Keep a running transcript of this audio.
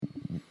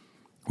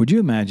Would you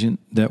imagine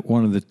that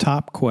one of the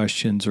top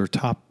questions or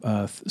top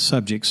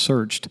subjects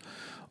searched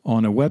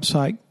on a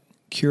website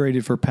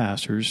curated for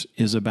pastors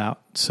is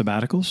about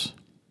sabbaticals?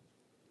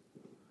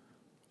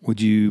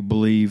 Would you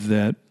believe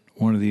that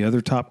one of the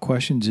other top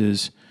questions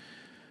is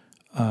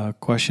a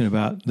question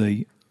about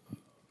the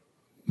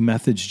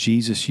methods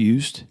Jesus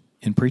used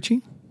in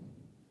preaching?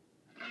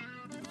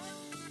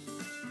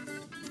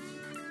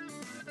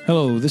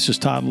 Hello, this is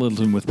Todd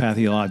Littleton with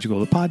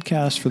Pathological, the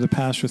podcast for the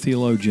pastor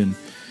theologian,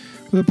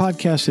 with a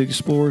podcast that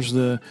explores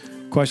the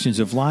questions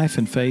of life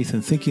and faith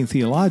and thinking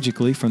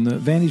theologically from the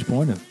vantage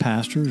point of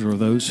pastors or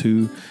those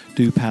who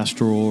do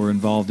pastoral or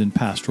involved in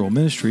pastoral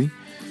ministry.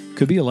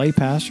 Could be a lay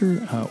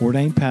pastor,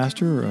 ordained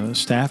pastor, or a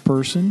staff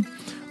person,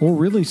 or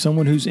really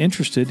someone who's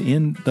interested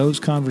in those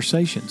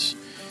conversations.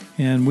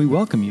 And we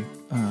welcome you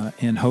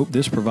and hope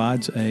this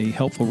provides a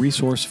helpful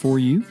resource for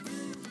you.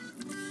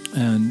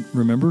 And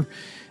remember,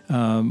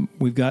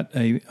 we've got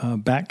a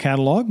back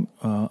catalog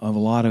of a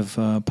lot of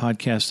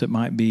podcasts that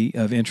might be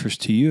of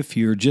interest to you. If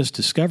you're just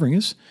discovering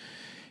us,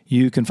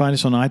 you can find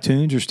us on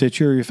iTunes or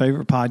Stitcher or your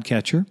favorite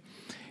podcatcher.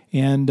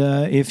 And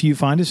if you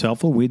find us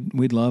helpful,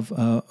 we'd love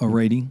a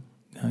rating.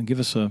 Give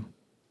us a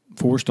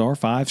 4-star,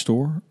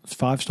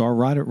 5-star,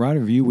 write a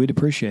review. We'd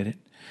appreciate it.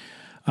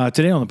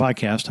 Today on the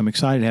podcast, I'm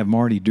excited to have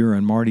Marty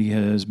Duren. Marty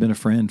has been a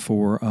friend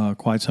for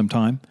quite some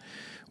time.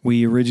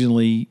 We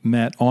originally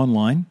met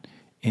online,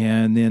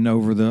 and then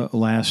over the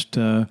last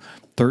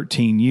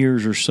 13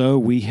 years or so,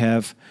 we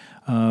have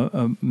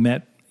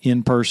met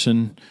in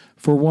person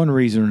for one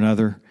reason or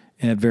another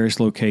at various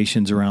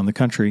locations around the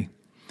country.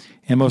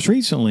 And most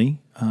recently,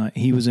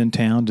 he was in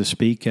town to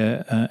speak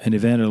at an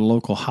event at a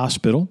local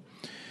hospital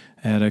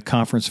at a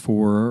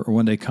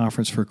one-day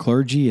conference for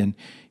clergy. And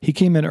he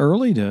came in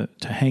early to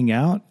hang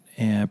out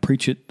and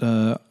preach at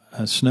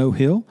Snow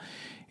Hill.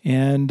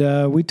 And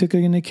we took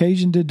an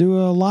occasion to do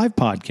a live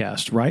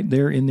podcast right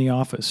there in the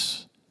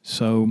office.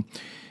 So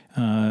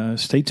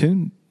stay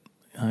tuned,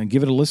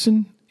 give it a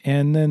listen,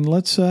 and then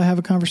let's have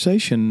a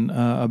conversation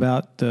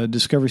about the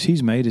discoveries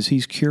he's made as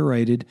he's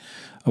curated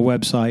a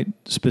website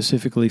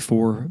specifically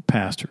for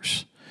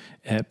pastors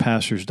at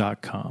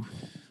pastors.com.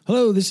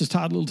 Hello, this is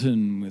Todd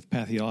Littleton with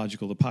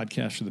Pathological, the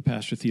podcast for the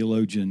pastor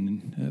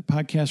theologian, a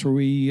podcast where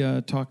we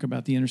talk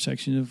about the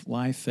intersection of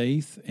life,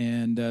 faith,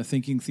 and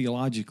thinking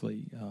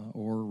theologically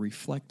or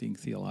reflecting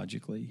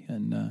theologically.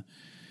 And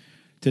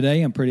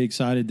today, I'm pretty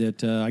excited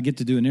that I get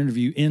to do an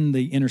interview in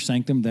the inner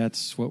sanctum.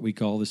 That's what we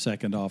call the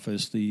second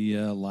office, the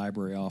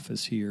library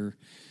office here,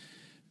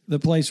 the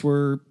place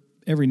where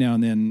every now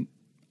and then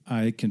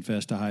I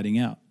confess to hiding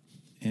out.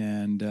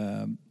 And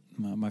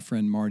my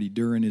friend Marty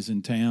Duren is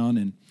in town,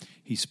 and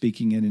he's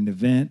speaking at an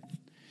event.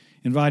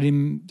 Invited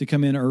him to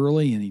come in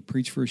early, and he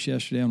preached for us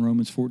yesterday on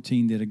Romans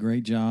 14, did a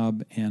great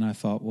job. And I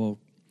thought, well,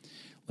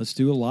 let's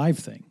do a live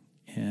thing.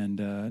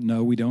 And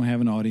no, we don't have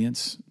an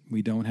audience.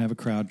 We don't have a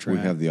crowd track.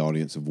 We have the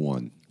audience of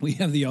one. We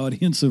have the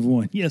audience of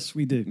one. Yes,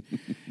 we do.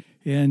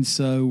 And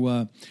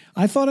so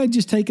I thought I'd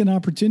just take an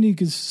opportunity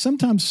because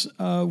sometimes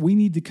we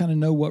need to kind of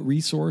know what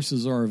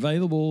resources are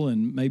available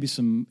and maybe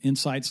some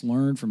insights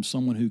learned from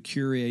someone who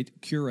curates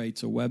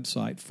a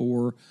website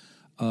for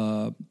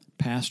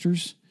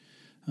pastors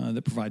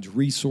that provides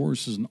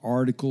resources and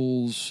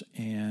articles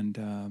and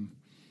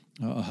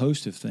a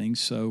host of things.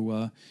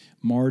 So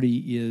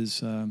Marty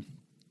is...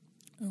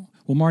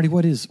 Well, Marty,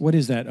 what is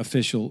that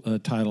official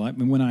title? I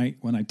mean, when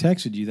I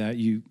texted you that,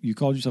 you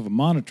called yourself a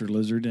monitor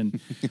lizard,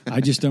 and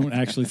I just don't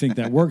actually think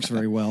that works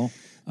very well.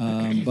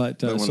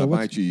 But when I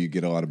bite you, you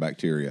get a lot of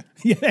bacteria.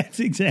 Yeah,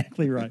 that's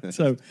exactly right.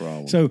 So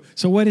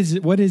what is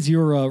it? What is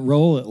your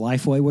role at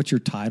Lifeway? What's your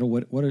title?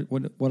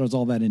 What does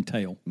all that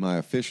entail? My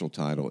official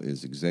title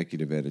is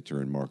Executive Editor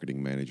and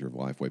Marketing Manager of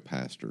Lifeway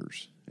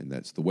Pastors, and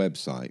that's the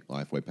website,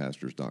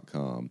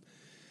 lifewaypastors.com.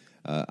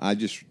 I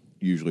just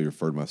usually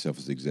refer to myself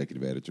as the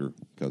executive editor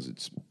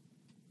because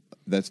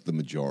that's the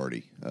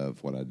majority of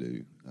what I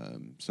do.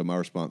 So my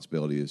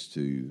responsibility is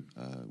to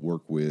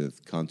work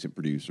with content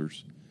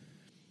producers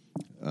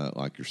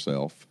like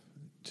yourself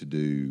to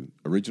do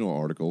original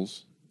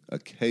articles,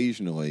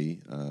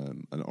 occasionally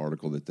an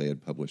article that they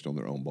had published on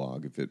their own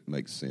blog if it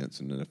makes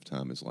sense and enough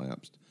time has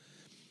lapsed,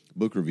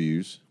 book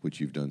reviews, which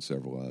you've done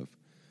several of,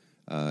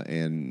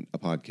 and a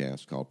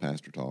podcast called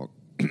Pastor Talk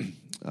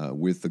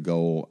with the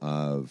goal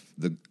of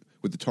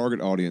with the target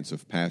audience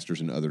of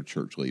pastors and other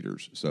church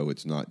leaders. So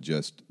it's not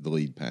just the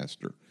lead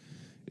pastor.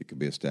 It could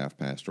be a staff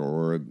pastor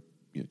or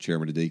a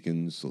chairman of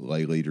deacons,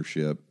 lay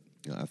leadership.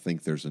 I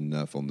think there's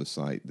enough on the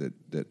site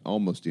that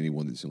almost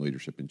anyone that's in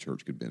leadership in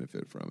church could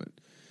benefit from it.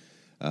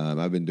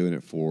 I've been doing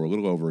it for a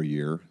little over a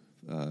year.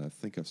 I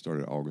think I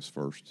started August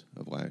 1st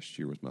of last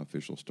year was my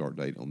official start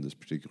date on this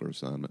particular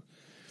assignment.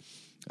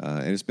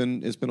 And it's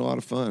been a lot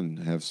of fun.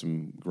 I have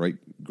some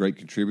great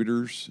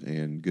contributors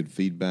and good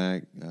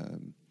feedback.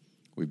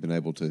 We've been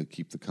able to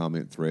keep the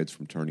comment threads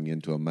from turning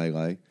into a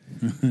melee.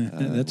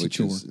 That's a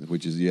chore.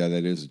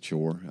 That is a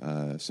chore.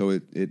 So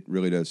it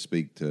really does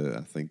speak to,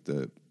 I think,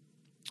 the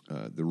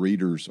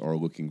readers are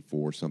looking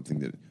for something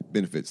that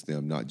benefits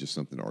them, not just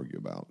something to argue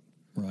about.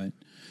 Right.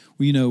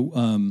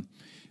 Well,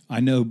 I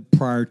know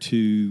prior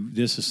to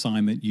this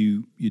assignment,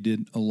 you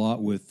did a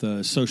lot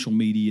with social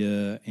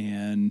media,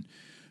 and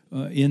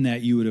in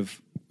that you would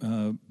have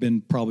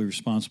been probably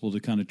responsible to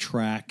kind of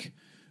track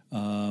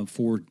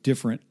for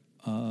different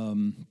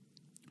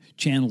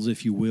channels,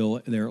 if you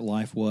will, there at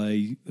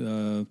Lifeway,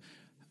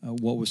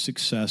 what was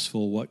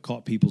successful, what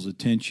caught people's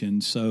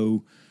attention.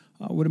 So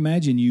I would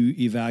imagine you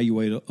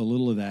evaluate a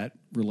little of that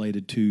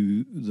related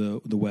to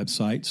the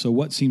website. So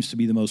what seems to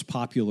be the most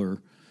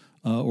popular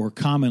or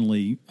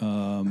commonly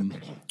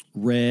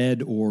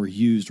read or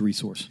used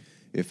resource?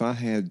 If I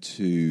had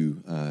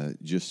to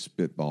just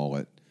spitball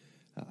it,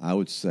 I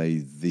would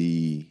say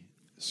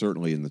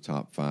certainly in the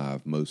top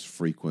 5 most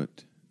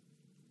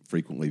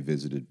frequently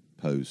visited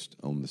post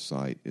on the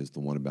site is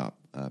the one about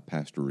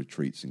pastor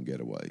retreats and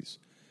getaways.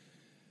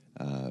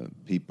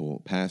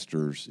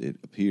 Pastors, it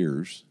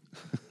appears,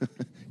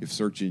 if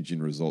search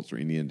engine results are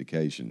any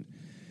indication,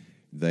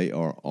 they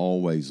are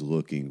always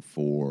looking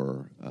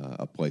for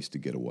a place to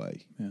get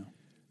away. Yeah.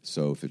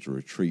 So if it's a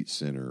retreat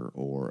center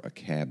or a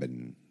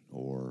cabin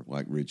or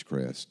like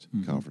Ridgecrest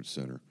Conference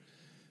Center,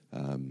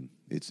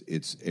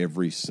 it's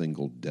every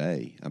single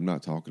day. I'm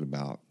not talking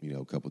about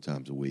a couple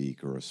times a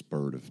week or a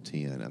spurt of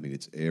 10. I mean,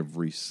 it's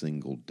every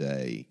single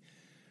day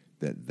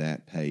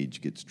that page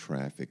gets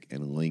traffic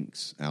and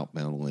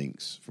outbound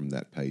links from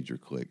that page are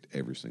clicked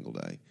every single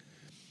day.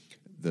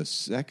 The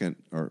second,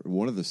 or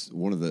one of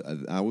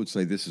the, I would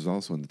say this is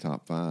also in the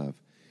top 5,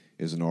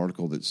 is an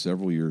article that's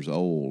several years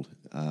old,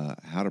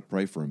 how to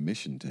pray for a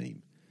mission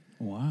team.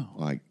 Wow.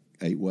 Like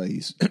 8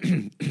 ways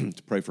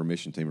to pray for a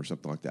mission team or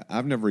something like that.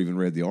 I've never even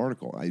read the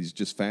article. It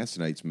just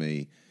fascinates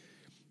me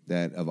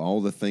that of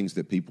all the things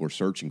that people are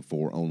searching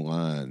for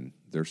online,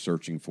 they're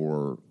searching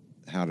for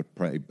how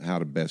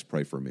to best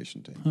pray for a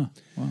mission team. Huh.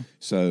 Wow.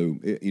 So,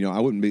 I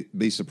wouldn't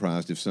be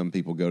surprised if some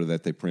people go to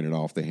that, they print it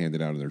off, they hand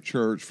it out in their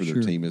church for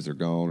their team as they're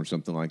gone or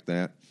something like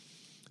that.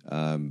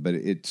 But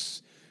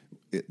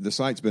the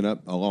site's been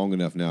up long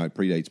enough now. It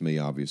predates me,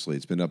 obviously.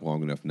 It's been up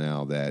long enough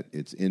now that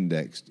it's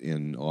indexed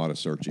in a lot of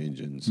search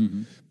engines.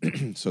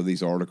 Mm-hmm. So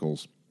these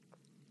articles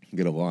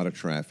get a lot of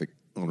traffic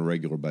on a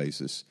regular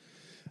basis.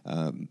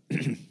 And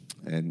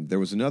there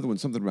was another one,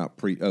 something about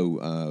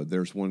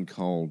there's one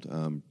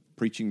called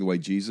Preaching the Way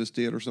Jesus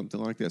Did or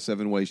something like that.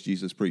 7 ways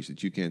Jesus preached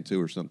that you can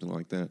too or something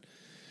like that.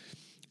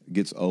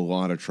 Gets a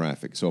lot of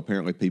traffic. So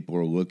apparently people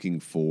are looking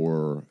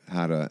for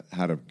how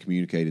to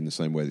communicate in the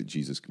same way that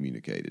Jesus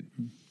communicated,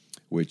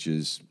 which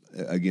is,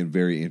 again,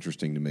 very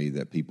interesting to me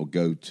that people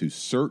go to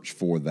search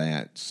for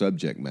that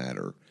subject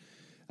matter,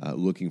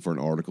 looking for an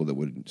article that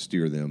would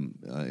steer them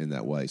in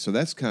that way. So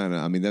that's kind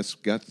of, that's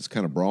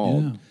kind of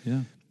broad.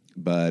 Yeah.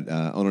 But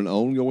on an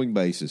ongoing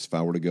basis, if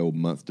I were to go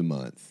month to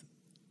month,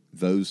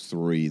 those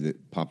 3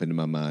 that pop into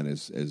my mind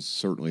is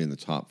certainly in the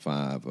top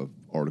 5 of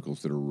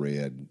articles that are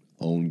read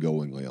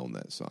ongoingly on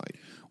that site.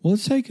 Well,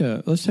 let's take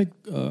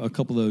a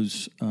couple of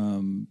those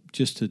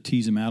just to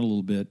tease them out a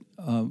little bit.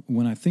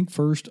 When I think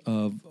first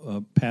of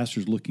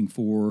pastors looking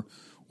for,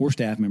 or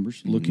staff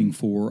members looking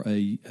for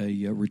a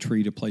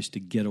retreat, a place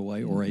to get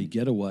away or a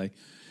getaway,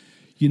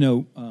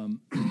 you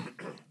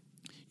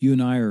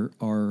and I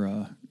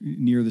are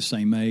near the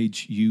same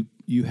age.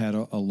 You had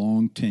a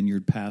long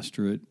tenured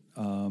pastorate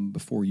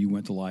before you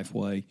went to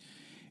Lifeway,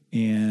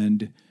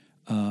 and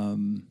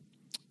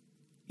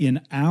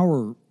in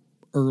our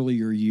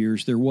earlier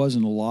years, there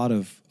wasn't a lot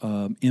of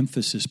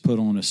emphasis put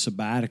on a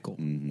sabbatical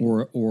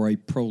or a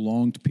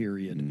prolonged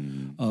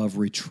period of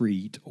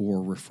retreat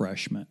or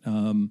refreshment.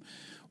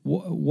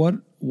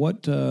 What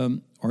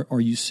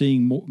are you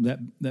seeing more,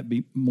 that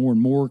be more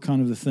and more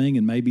kind of the thing,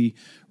 and maybe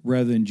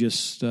rather than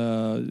just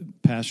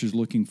pastors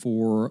looking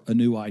for a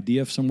new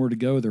idea of somewhere to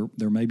go,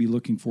 they're maybe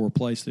looking for a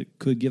place that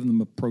could give them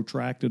a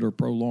protracted or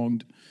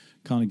prolonged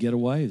kind of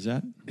getaway? Is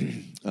that?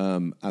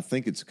 I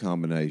think it's a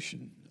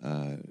combination.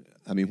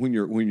 When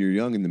you're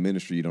young in the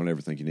ministry, you don't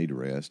ever think you need to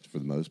rest for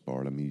the most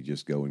part. You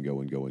just go and go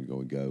and go and go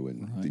and go,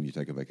 and right. Then you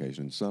take a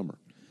vacation in summer,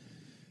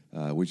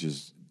 which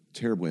is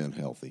terribly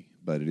unhealthy,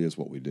 but it is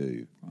what we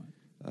do,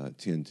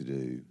 tend to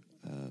do.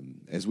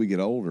 As we get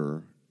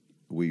older,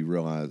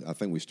 I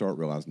think we start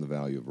realizing the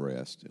value of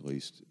rest, at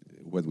least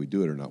whether we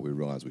do it or not, we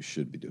realize we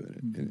should be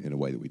doing it in a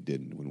way that we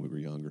didn't when we were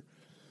younger.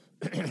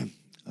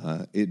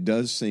 It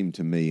does seem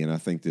to me, and I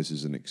think this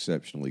is an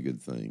exceptionally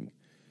good thing,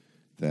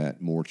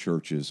 that more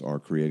churches are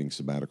creating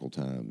sabbatical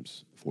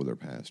times for their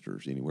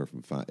pastors, anywhere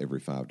from every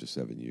 5 to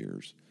 7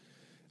 years.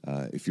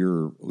 If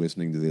you're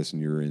listening to this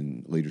and you're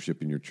in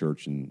leadership in your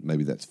church and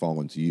maybe that's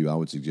fallen to you, I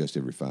would suggest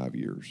every 5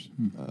 years.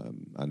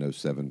 I know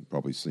 7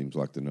 probably seems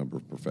like the number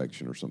of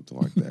perfection or something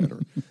like that,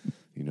 or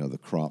the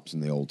crops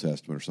in the Old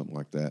Testament or something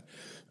like that.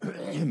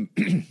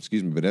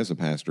 Excuse me, but as a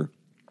pastor,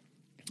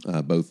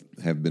 both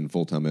have been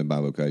full-time and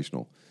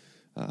bivocational.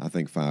 I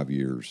think 5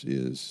 years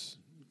is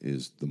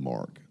the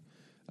mark.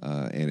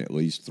 And at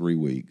least 3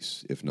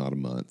 weeks, if not a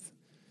month.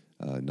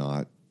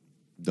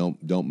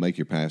 Don't make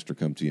your pastor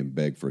come to you and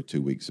beg for a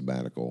 2-week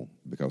sabbatical,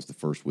 because the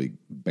first week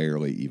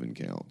barely even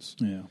counts.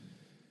 Yeah.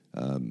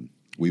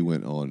 We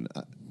went on.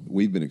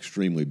 we've been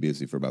extremely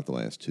busy for about the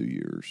last 2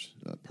 years,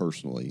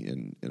 personally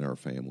in our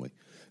family.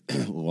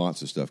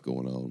 Lots of stuff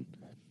going on.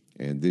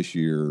 And this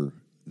year,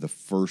 the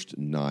first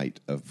night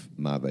of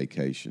my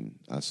vacation,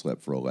 I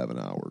slept for 11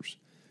 hours.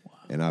 Wow.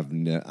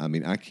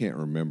 And I can't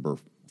remember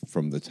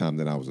from the time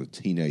that I was a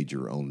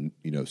teenager on,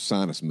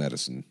 sinus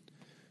medicine,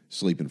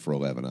 sleeping for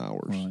 11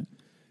 hours. Right.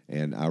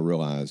 And I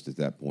realized at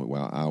that point,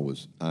 wow,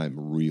 I'm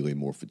really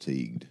more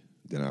fatigued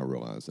than I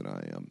realized that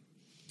I am.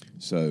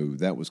 So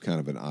that was kind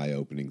of an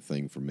eye-opening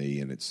thing for me,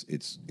 and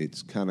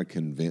it's kind of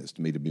convinced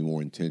me to be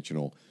more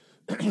intentional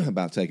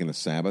about taking a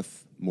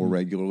Sabbath more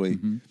regularly,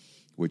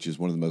 which is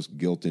one of the most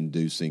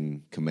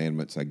guilt-inducing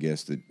commandments, I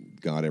guess,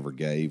 that God ever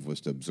gave,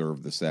 was to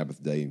observe the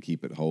Sabbath day and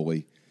keep it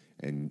holy.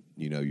 And,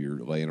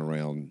 you're laying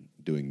around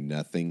doing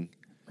nothing,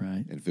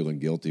 right, and feeling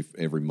guilty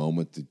every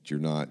moment that you're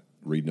not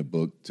reading a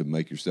book to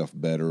make yourself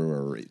better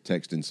or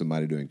texting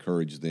somebody to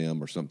encourage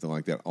them or something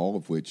like that, all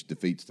of which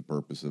defeats the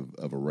purpose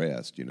of a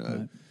rest,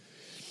 Right.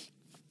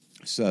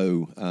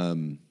 So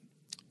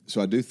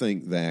I do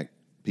think that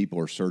people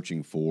are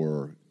searching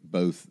for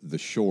both the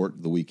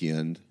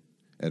weekend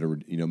at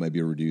maybe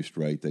a reduced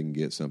rate. They can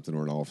get something,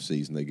 or an off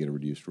season, they get a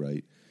reduced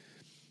rate.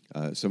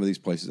 Some of these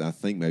places, I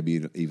think,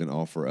 maybe even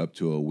offer up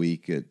to a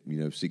week at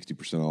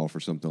 60% off or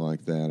something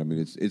like that. I mean,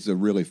 it's a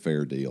really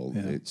fair deal,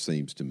 It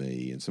seems to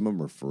me. And some of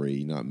them are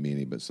free, not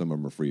many, but some of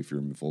them are free if you're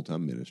in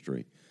full-time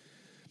ministry.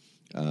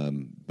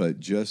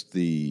 But just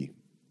the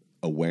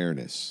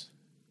awareness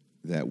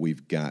that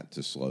we've got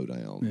to slow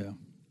down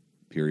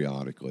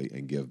periodically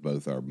and give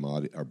both our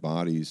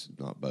bodies,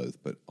 not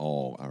both, but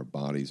all our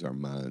bodies, our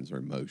minds, our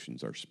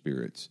emotions, our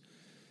spirits,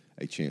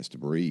 a chance to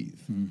breathe.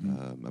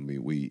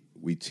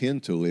 We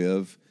tend to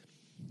live,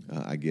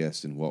 I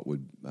guess, in what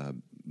would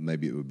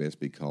maybe it would best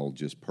be called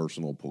just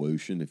personal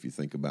pollution. If you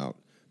think about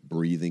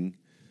breathing,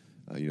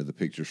 the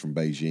pictures from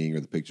Beijing or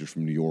the pictures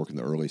from New York in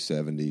the early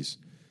 70s,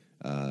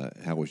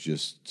 how it was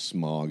just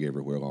smog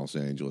everywhere, Los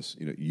Angeles.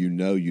 You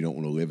don't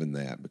want to live in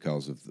that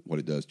because of what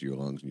it does to your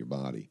lungs and your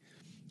body.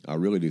 I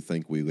really do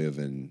think we live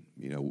in,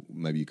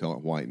 maybe you call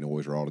it white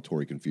noise or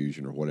auditory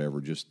confusion or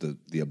whatever, just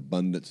the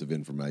abundance of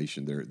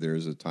information. There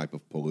is a type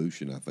of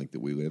pollution, I think,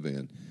 that we live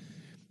in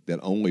that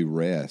only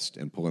rest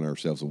and pulling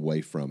ourselves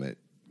away from it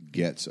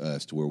gets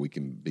us to where we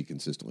can be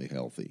consistently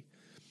healthy.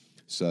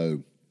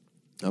 So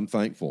I'm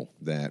thankful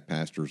that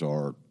pastors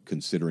are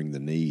considering the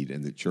need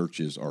and that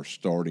churches are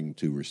starting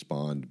to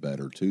respond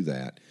better to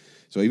that.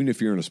 So even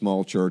if you're in a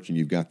small church and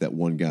you've got that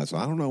one guy, so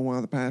I don't know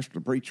why the pastor,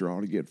 the preacher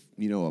ought to get,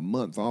 a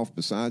month off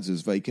besides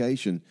his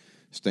vacation,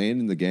 stand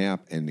in the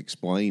gap and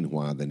explain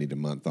why they need a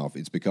month off.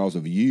 It's because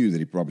of you that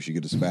he probably should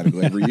get a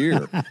sabbatical every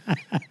year.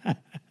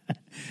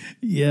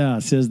 Yeah,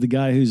 says the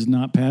guy who's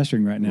not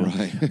pastoring right now.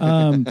 Right.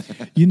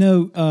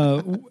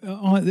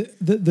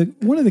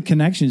 One of the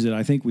connections that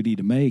I think we need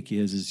to make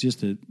is just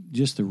the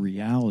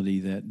reality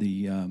that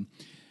the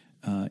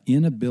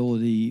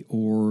inability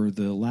or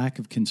the lack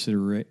of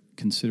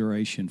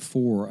consideration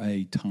for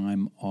a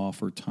time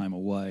off or time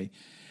away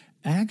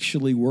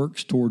actually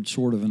works towards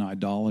sort of an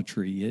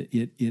idolatry.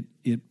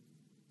 It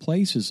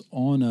places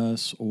on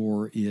us,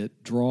 or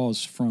it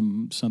draws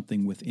from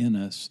something within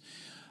us.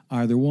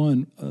 Either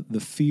one,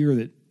 the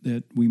fear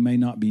that we may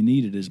not be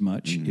needed as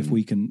much if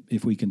we can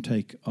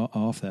take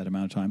off that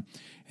amount of time,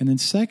 and then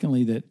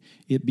secondly, that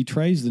it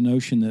betrays the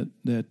notion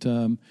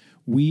that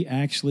we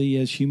actually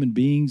as human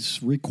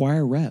beings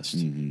require rest,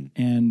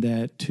 and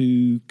that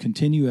to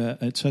continue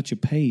at such a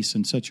pace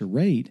and such a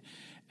rate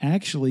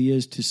actually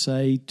is to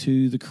say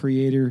to the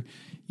Creator,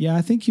 yeah,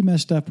 I think you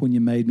messed up when you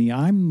made me.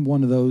 I'm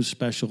one of those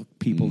special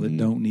people that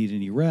don't need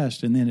any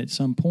rest, and then at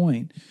some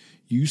point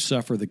you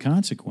suffer the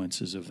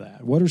consequences of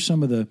that. What are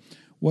some of the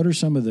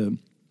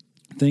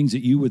things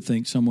that you would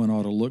think someone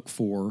ought to look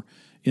for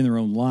in their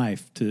own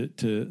life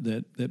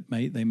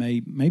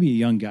maybe a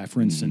young guy,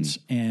 for instance,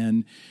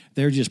 and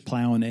they're just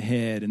plowing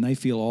ahead and they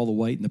feel all the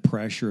weight and the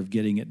pressure of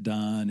getting it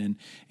done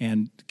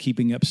and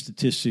keeping up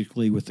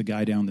statistically with the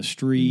guy down the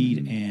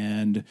street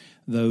and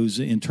those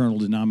internal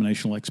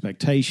denominational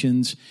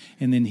expectations,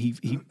 and then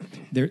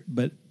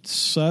but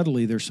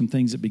subtly there's some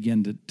things that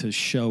begin to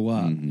show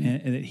up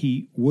and that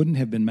he wouldn't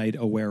have been made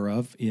aware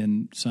of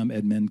in some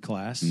admin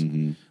class,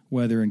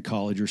 whether in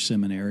college or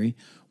seminary.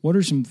 What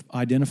are some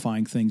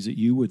identifying things that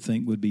you would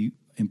think would be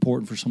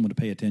important for someone to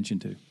pay attention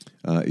to?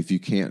 If you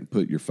can't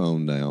put your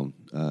phone down,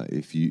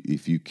 if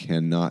you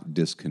cannot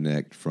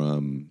disconnect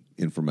from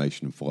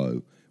information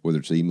flow, whether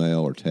it's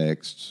email or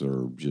texts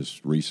or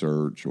just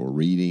research or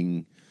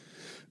reading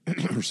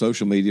or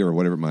social media or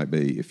whatever it might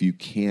be, if you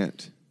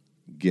can't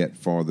get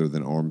farther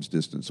than arm's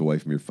distance away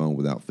from your phone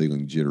without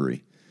feeling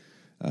jittery,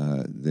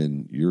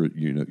 then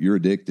you're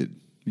addicted.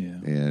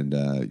 Yeah.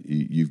 And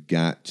you've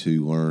got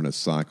to learn a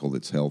cycle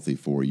that's healthy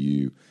for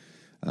you.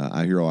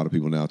 I hear a lot of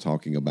people now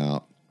talking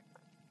about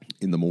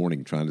in the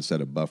morning trying to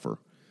set a buffer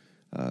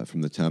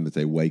from the time that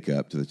they wake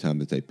up to the time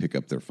that they pick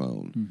up their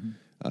phone.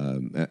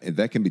 And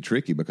that can be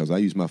tricky because I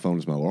use my phone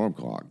as my alarm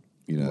clock.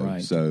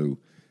 Right. So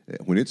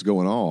when it's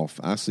going off,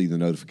 I see the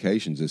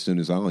notifications as soon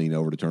as I lean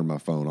over to turn my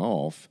phone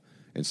off,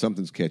 and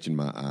something's catching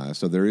my eye.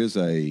 So there's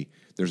a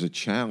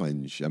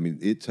challenge. I mean,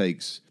 it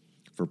takes,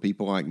 for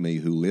people like me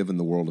who live in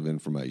the world of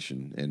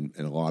information, and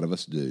a lot of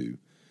us do,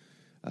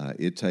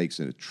 it takes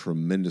a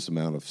tremendous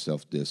amount of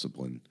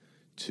self-discipline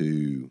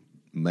to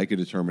make a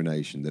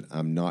determination that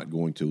I'm not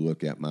going to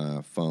look at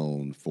my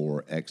phone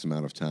for X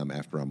amount of time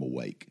after I'm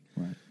awake.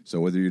 Right. So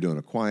whether you're doing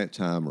a quiet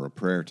time or a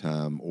prayer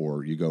time,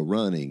 or you go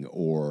running,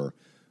 or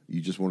you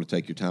just want to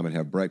take your time and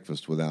have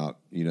breakfast without,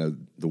 the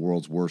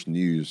world's worst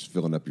news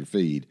filling up your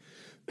feed,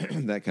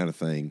 that kind of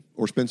thing,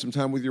 or spend some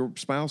time with your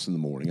spouse in the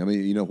morning. I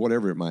mean,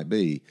 whatever it might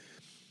be,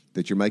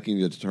 that you're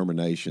making a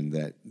determination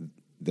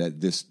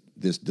that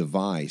this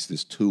device,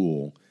 this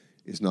tool,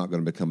 is not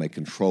going to become a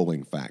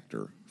controlling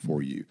factor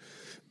for you.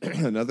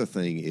 Another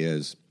thing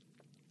is,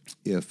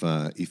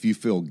 if you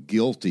feel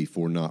guilty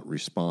for not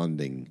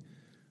responding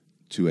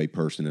to a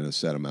person in a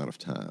set amount of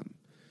time.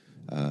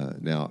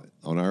 Now,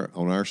 on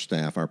our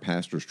staff, our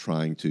pastor's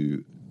trying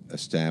to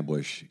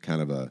establish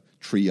kind of a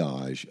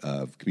triage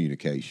of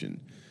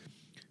communication.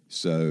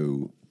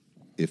 So,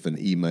 if an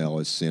email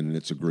is sent and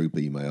it's a group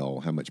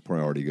email, how much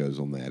priority goes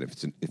on that?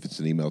 If it's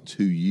an email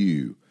to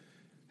you,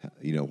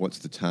 what's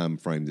the time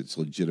frame that's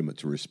legitimate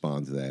to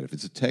respond to that? If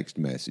it's a text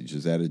message,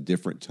 is that a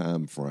different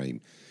time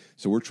frame?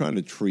 So we're trying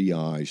to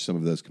triage some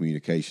of those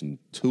communication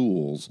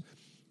tools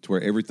to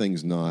where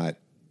everything's not,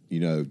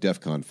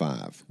 DEFCON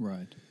 5.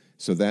 Right.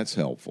 So that's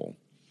helpful.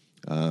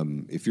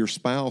 If your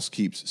spouse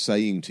keeps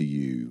saying to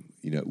you,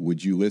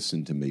 would you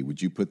listen to me?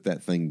 Would you put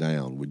that thing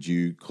down? Would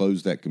you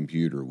close that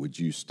computer? Would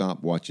you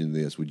stop watching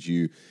this?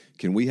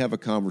 Can we have a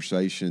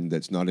conversation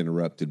that's not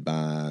interrupted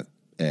by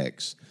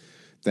X?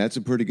 That's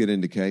a pretty good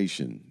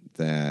indication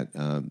that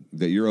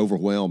you're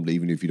overwhelmed,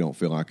 even if you don't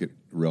feel like it,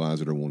 realize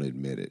it, or want to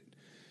admit it.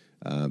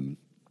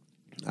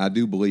 I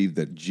do believe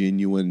that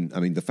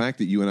the fact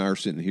that you and I are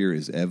sitting here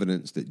is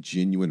evidence that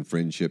genuine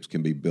friendships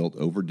can be built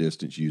over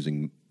distance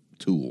using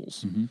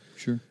tools. Mm-hmm.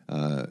 Sure.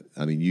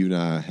 You and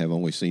I have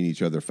only seen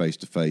each other face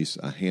to face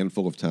a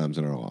handful of times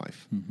in our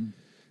life.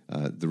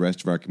 Mm-hmm. The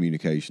rest of our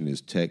communication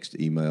is text,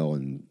 email,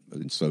 and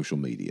social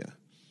media,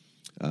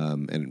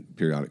 and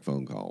periodic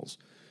phone calls.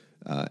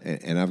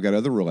 And I've got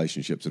other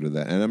relationships that are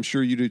that, and I'm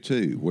sure you do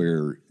too,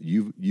 where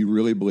you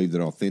really believe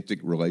that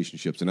authentic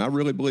relationships, and I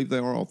really believe they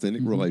are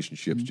authentic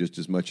relationships just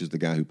as much as the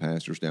guy who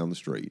pastors down the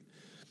street,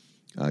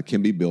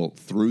 can be built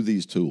through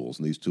these tools,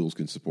 and these tools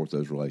can support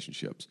those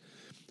relationships.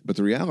 But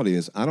the reality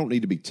is, I don't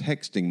need to be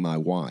texting my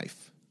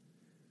wife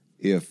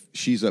if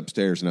she's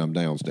upstairs and I'm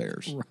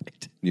downstairs.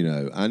 Right.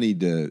 I need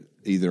to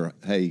either,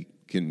 hey,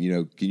 can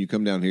you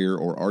come down here,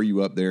 or are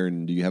you up there,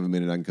 and do you have a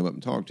minute I can come up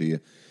and talk to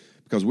you?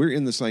 Because we're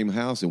in the same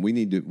house, and we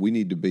need to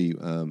be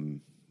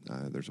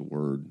there's a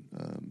word,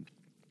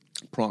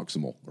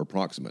 proximal or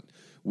proximate.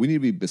 We need to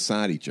be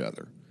beside each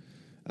other.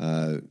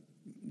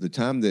 The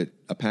time that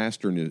a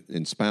pastor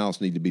and spouse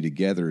need to be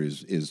together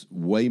is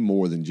way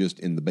more than just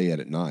in the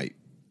bed at night.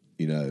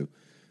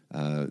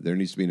 There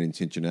needs to be an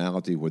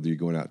intentionality, whether you're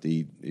going out to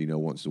eat,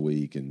 once a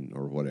week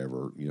or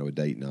whatever, a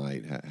date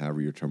night,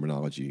 however your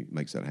terminology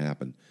makes that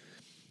happen.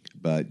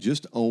 But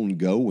just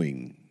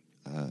ongoing.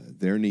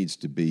 There needs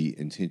to be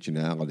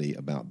intentionality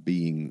about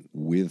being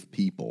with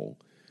people.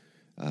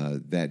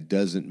 That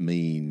doesn't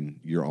mean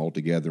you're all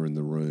together in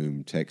the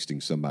room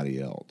texting somebody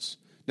else.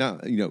 Now,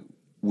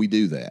 we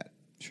do that.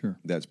 Sure.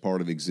 That's part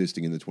of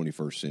existing in the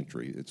 21st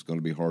century. It's going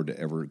to be hard to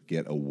ever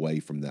get away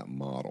from that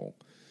model.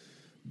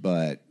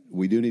 But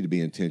we do need to be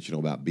intentional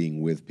about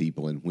being with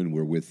people, and when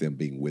we're with them,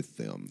 being with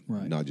them,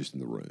 right. Not just in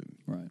the room.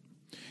 Right.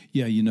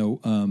 Yeah,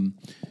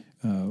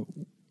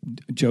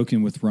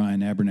 joking with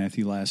Ryan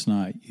Abernathy last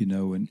night,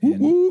 and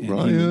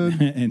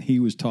he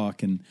was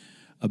talking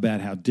about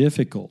how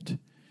difficult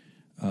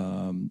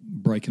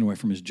breaking away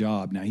from his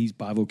job. Now, he's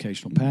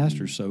bivocational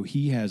pastor, so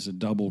he has a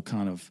double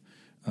kind of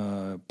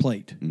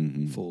plate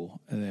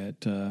full,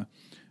 that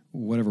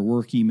whatever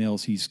work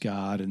emails he's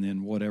got, and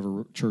then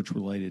whatever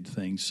church-related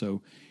things.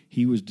 So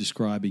he was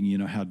describing,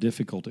 how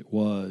difficult it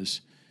was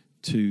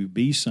to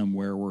be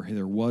somewhere where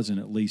there wasn't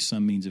at least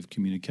some means of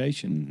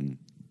communication. Mm-hmm.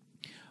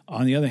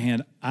 On the other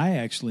hand, I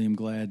actually am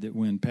glad that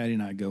when Patty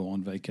and I go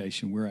on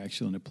vacation, we're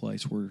actually in a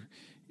place where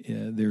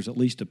there's at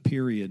least a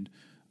period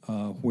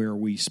where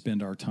we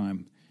spend our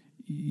time.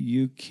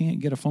 You can't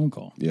get a phone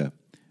call. Yeah.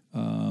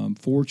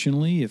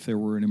 Fortunately, if there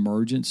were an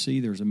emergency,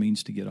 there's a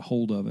means to get a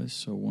hold of us.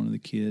 So one of the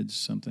kids,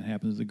 something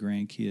happens to the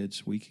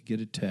grandkids, we could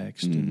get a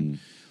text, and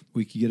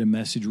we could get a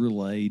message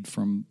relayed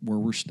from where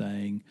we're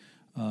staying.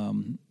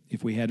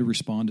 If we had to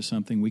respond to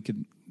something, we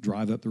could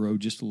drive up the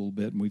road just a little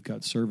bit, and we've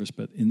got service.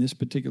 But in this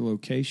particular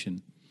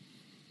location,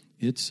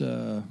 it's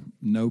we're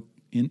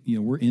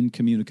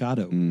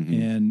incommunicado,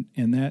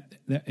 and that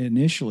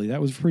initially that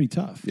was pretty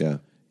tough. Yeah,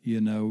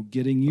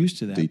 getting used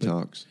to that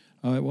detox.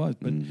 It was,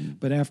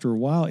 but after a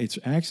while, it's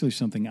actually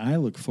something I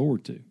look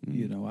forward to.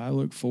 I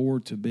look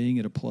forward to being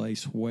at a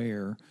place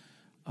where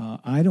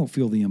I don't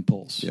feel the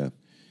impulse. Yeah.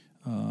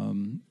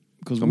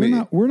 Because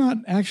we're not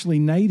actually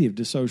native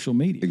to social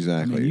media.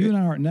 Exactly. You and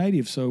I aren't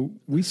native, so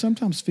we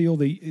sometimes feel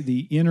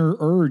the inner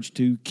urge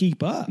to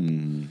keep up.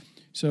 Mm-hmm.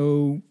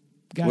 So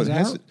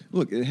guys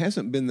it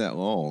hasn't been that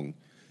long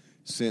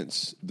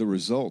since the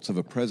results of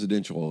a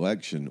presidential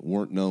election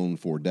weren't known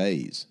for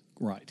days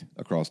right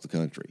across the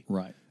country.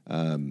 Right.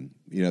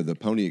 The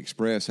Pony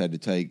Express had to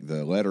take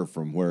the letter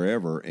from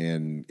wherever,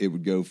 and it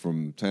would go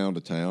from town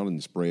to town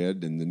and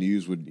spread, and the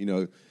news would,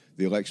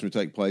 the election would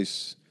take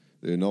place,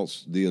 the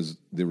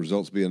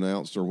results be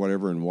announced or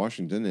whatever in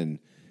Washington,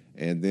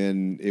 and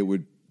then it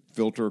would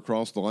filter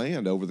across the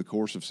land over the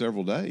course of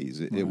several days.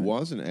 It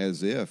wasn't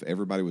as if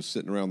everybody was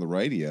sitting around the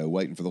radio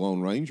waiting for the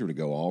Lone Ranger to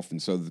go off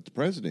and so that the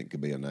president could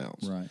be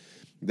announced. Right.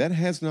 That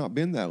has not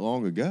been that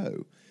long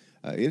ago.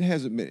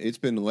 It's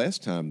been less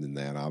time than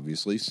that,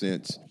 obviously,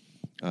 since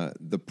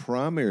the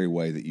primary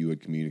way that you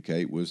would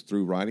communicate was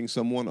through writing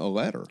someone a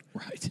letter.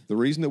 Right. The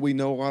reason that we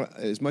know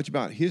as much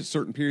about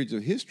certain periods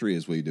of history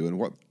as we do and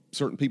what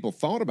certain people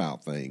thought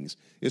about things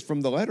is from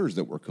the letters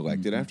that were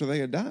collected after they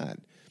had died.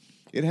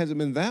 It hasn't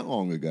been that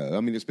long ago.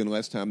 I mean, it's been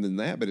less time than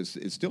that, but it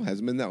still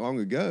hasn't been that long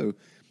ago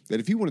that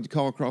if you wanted to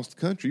call across the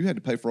country, you had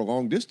to pay for a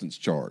long-distance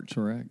charge.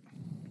 Correct.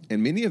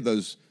 And many of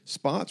those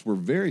spots were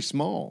very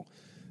small.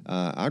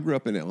 I grew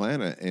up in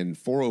Atlanta, and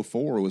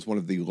 404 was one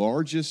of the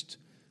largest,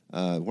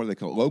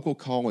 local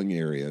calling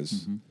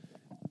areas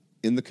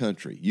in the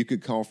country. You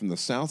could call from the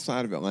south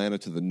side of Atlanta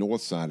to the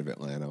north side of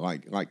Atlanta,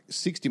 like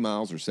 60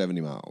 miles or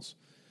 70 miles.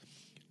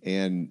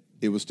 And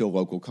it was still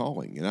local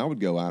calling. And I would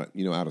go out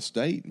of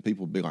state, and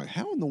people would be like,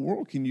 how in the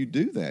world can you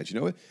do that?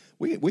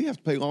 We have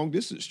to pay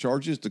long-distance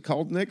charges to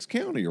call the next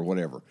county or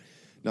whatever.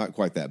 Not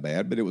quite that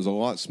bad, but it was a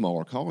lot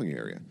smaller calling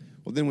area.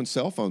 Well, then when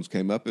cell phones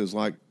came up, it was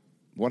like,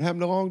 what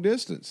happened to long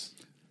distance?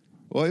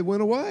 Well, it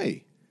went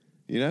away.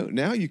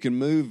 Now you can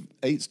move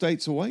 8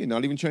 states away and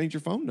not even change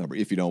your phone number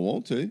if you don't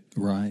want to.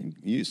 Right.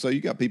 So you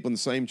got people in the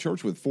same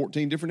church with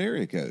 14 different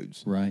area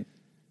codes. Right.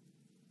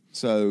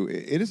 So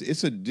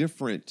it's a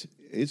different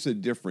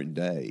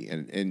day,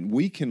 and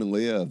we can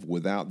live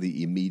without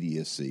the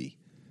immediacy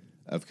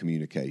of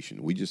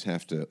communication. We just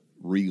have to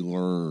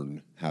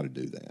relearn how to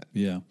do that.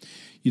 Yeah.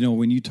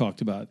 When you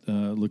talked about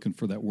looking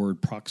for that word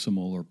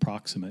proximal or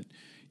proximate,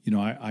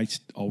 I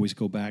always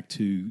go back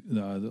to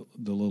the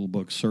little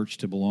book Search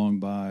to Belong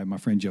by my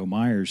friend Joe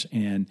Myers,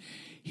 and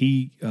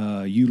he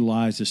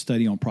utilized a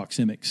study on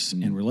proxemics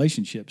and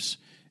relationships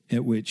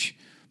at which,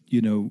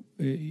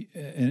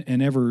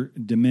 an ever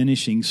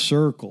diminishing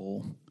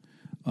circle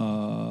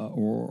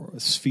or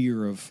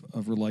sphere of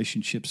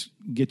relationships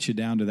gets you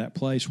down to that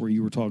place where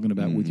you were talking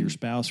about with your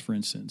spouse, for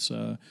instance.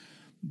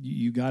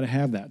 You got to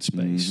have that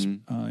space.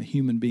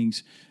 Human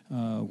beings,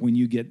 when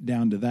you get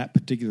down to that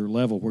particular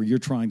level where you're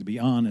trying to be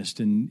honest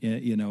and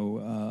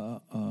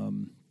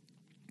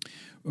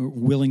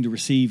willing to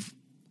receive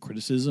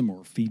criticism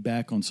or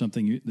feedback on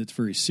something that's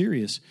very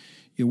serious,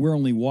 we're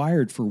only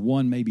wired for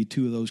one, maybe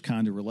two of those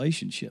kind of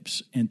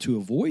relationships. And to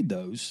avoid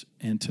those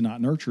and to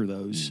not nurture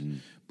those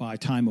by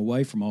time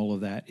away from all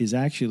of that is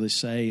actually to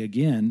say,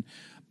 again,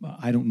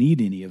 I don't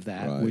need any of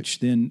that, right. Which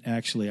then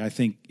actually I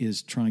think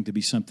is trying to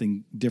be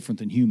something different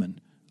than human,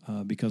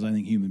 because I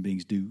think human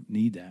beings do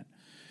need that.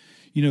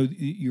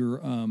 Your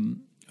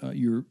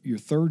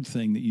third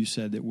thing that you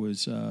said that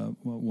was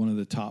one of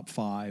the top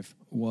 5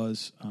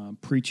 was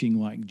preaching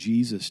like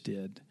Jesus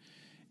did.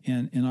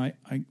 And I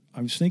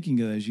was thinking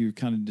as you're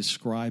kind of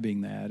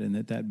describing that and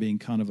that being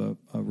kind of a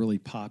really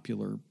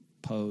popular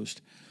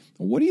post.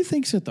 What do you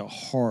think's at the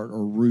heart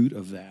or root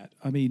of that?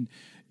 I mean,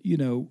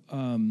 you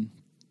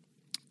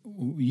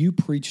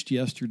preached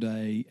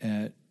yesterday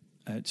at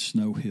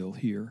Snow Hill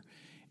here,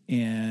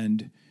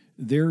 and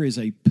there is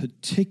a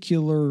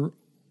particular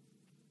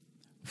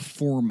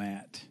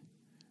format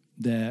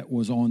that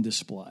was on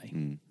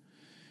display.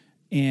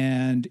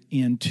 And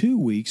in 2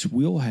 weeks,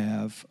 we'll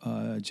have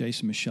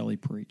Jason Micheli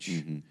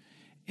preach.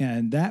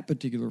 And that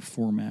particular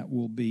format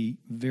will be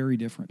very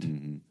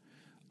different.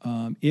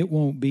 It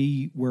won't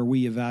be where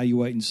we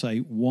evaluate and say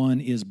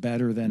one is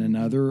better than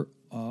another,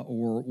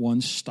 or one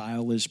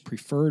style is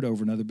preferred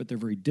over another, but they're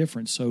very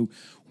different. So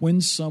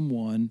when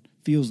someone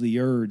feels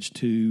the urge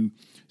to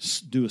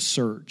do a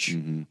search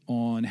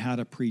on how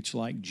to preach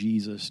like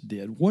Jesus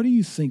did, what do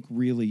you think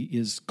really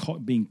is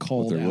being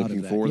called out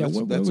of that? For? Yeah,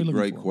 that's a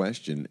great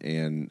question,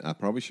 and I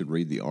probably should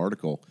read the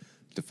article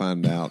to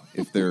find out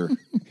if they're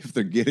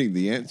getting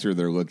the answer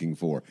they're looking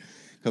for,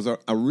 because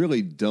I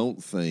really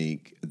don't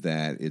think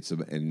that it's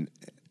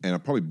and I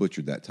probably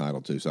butchered that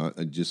title too. So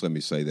just let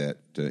me say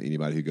that to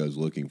anybody who goes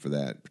looking for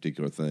that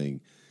particular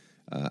thing.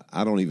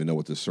 I don't even know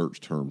what the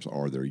search terms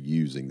are they're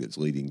using that's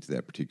leading to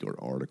that particular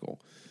article.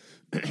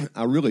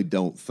 I really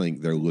don't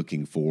think they're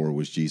looking for,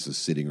 was Jesus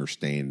sitting or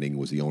standing?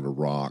 Was he on a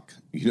rock,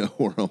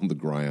 or on the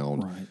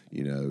ground? Right.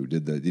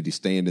 Did he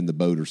stand in the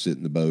boat or sit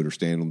in the boat or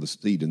stand on the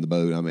seat in the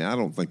boat? I mean, I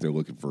don't think they're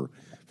looking for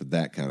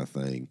that kind of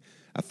thing.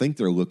 I think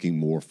they're looking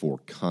more for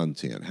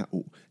content.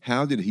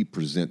 How did he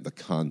present the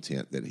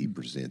content that he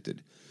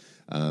presented?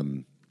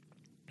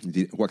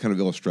 What kind of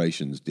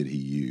illustrations did he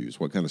use?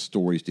 What kind of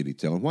stories did he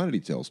tell? And why did he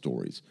tell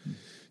stories?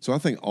 So I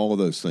think all of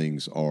those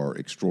things are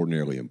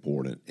extraordinarily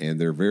important, and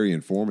they're very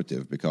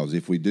informative, because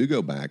if we do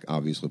go back,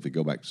 obviously if we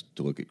go back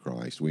to look at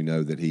Christ, we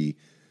know that he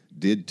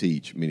did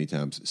teach many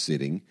times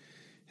sitting.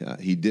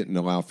 He didn't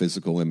allow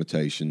physical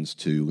limitations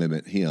to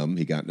limit him.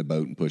 He got in a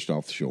boat and pushed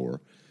off the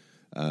shore.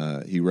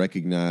 He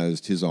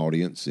recognized his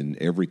audience in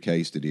every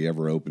case that he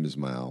ever opened his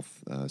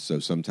mouth. So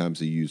sometimes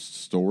he used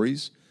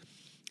stories,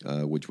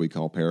 which we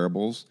call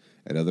parables.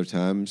 At other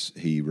times,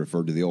 he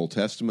referred to the Old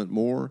Testament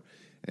more.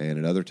 And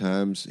at other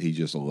times, he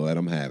just let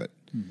them have it.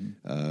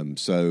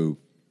 Mm-hmm.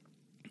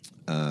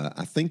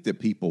 I think that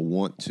people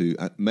want to,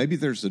 maybe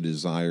there's a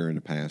desire in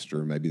a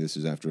pastor, maybe this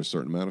is after a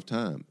certain amount of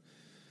time,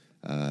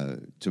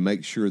 to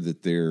make sure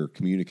that they're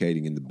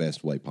communicating in the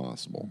best way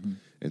possible. Mm-hmm.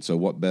 And so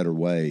what better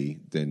way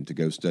than to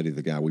go study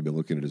the guy we've been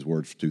looking at his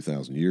words for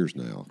 2,000 years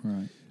now,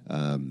 right?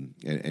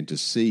 And to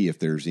see if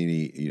there's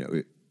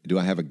any, do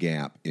I have a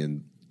gap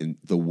in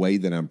the way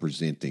that I'm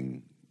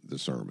presenting the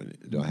sermon?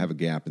 Do I have a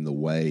gap in the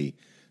way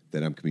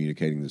that I'm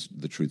communicating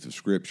the truth of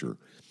Scripture?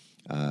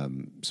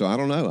 So I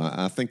don't know.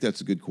 I think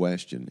that's a good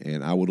question,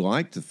 and I would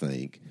like to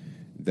think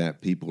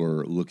that people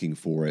are looking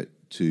for it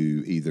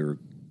to either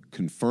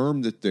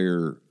confirm that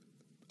they're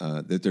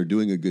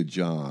doing a good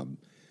job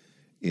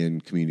in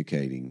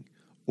communicating,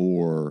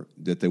 or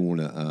that they want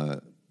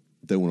to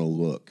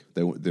look.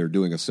 They're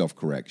doing a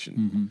self-correction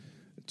mm-hmm.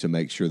 to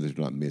make sure they're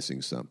not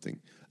missing something.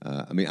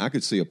 I mean, I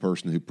could see a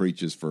person who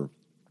preaches for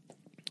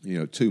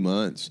 2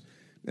 months,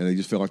 and they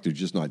just feel like they're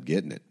just not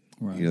getting it.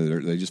 Right.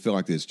 They just feel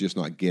like it's just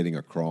not getting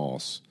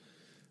across,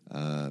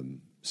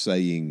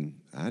 saying,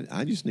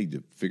 I just need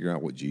to figure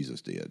out what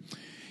Jesus did.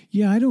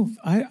 Yeah,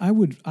 I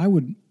would,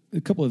 a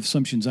couple of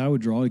assumptions I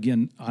would draw.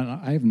 Again,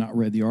 I have not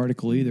read the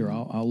article either.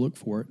 I'll look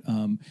for it.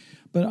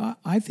 But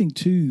I think,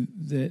 too,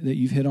 that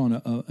you've hit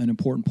on an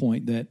important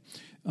point, that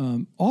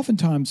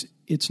oftentimes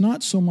it's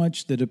not so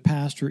much that a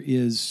pastor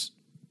is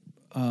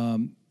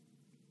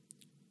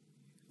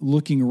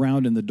looking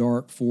around in the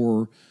dark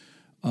for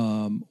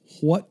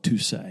what to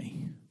say.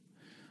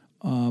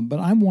 But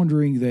I'm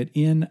wondering that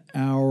in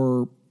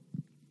our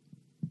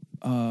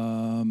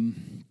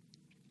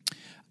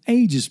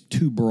age is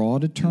too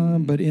broad a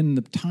term, but in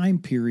the time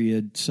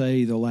period,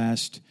 say the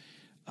last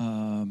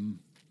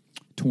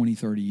 20,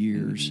 30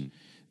 years,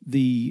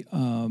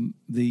 mm-hmm.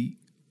 the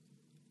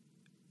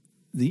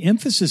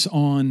emphasis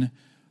on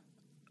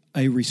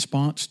a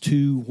response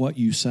to what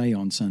you say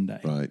on Sunday.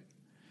 Right.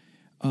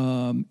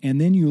 And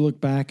then you look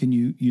back and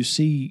you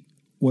see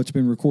what's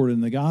been recorded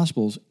in the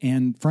Gospels,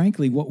 and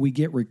frankly, what we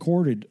get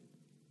recorded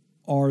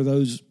are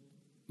those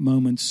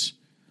moments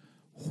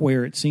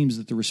where it seems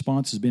that the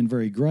response has been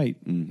very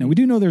great. Mm-hmm. Now, we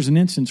do know there's an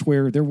instance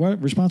where their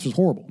response was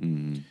horrible,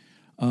 mm-hmm.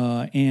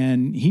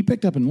 And he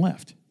picked up and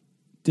left,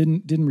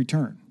 didn't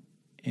return.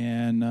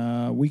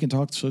 And we can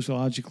talk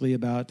sociologically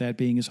about that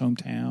being his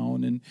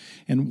hometown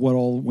and what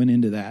all went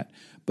into that.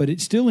 But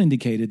it still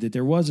indicated that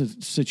there was a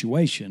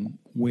situation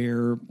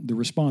where the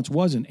response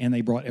wasn't, and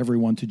they brought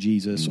everyone to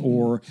Jesus, mm-hmm.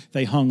 or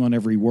they hung on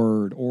every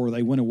word, or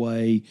they went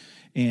away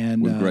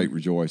and with great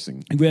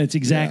rejoicing. That's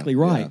exactly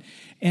right.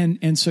 Yeah.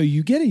 And so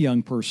you get a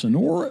young person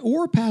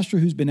or a pastor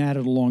who's been at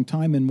it a long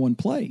time in one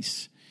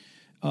place,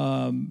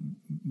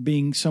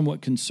 being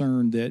somewhat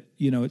concerned that,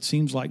 it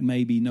seems like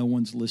maybe no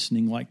one's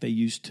listening like they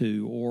used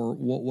to, or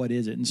what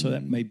is it? And so mm-hmm.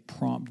 that may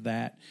prompt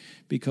that,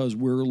 because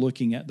we're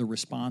looking at the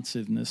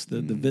responsiveness,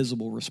 the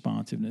visible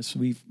responsiveness.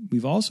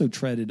 We've also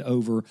treaded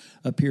over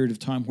a period of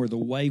time where the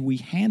way we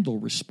handle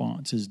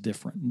response is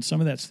different. And some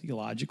of that's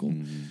theological.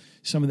 Mm-hmm.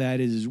 Some of that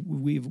is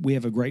we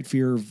have a great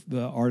fear of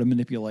the art of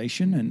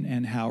manipulation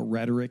and how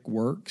rhetoric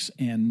works.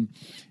 And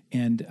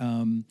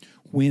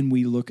when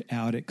we look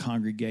out at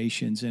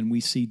congregations and we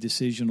see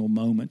decisional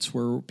moments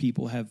where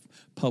people have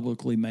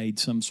publicly made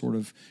some sort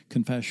of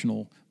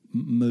confessional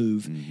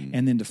move, mm-hmm.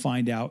 and then to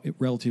find out in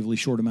relatively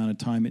short amount of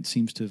time, it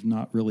seems to have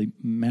not really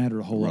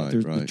mattered a whole lot. The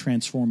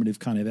transformative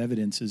kind of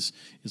evidence is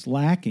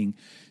lacking.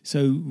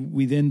 So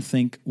we then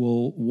think,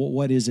 well,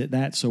 what is it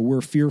that? So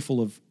we're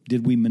fearful of,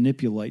 did we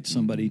manipulate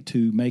somebody mm-hmm.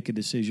 to make a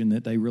decision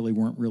that they really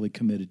weren't really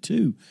committed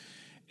to?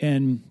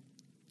 And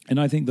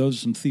I think those are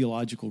some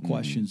theological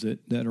questions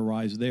mm-hmm. that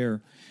arise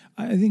there.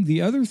 I think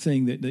the other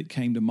thing that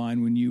came to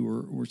mind when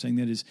you were saying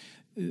that is,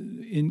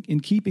 in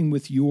keeping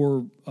with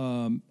your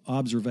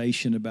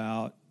observation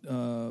about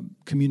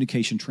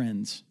communication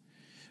trends,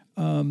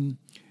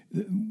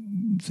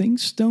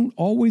 things don't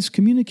always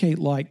communicate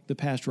like the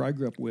pastor I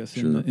grew up with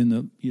in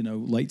the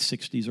late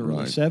 60s,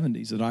 early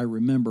 70s, that I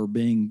remember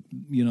being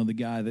the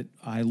guy that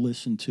I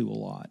listened to a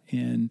lot.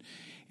 And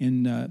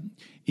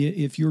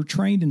if you're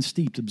trained and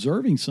steeped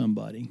observing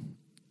somebody,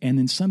 and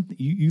then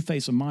you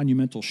face a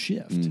monumental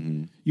shift.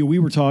 Mm-hmm. We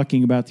were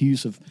talking about the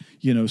use of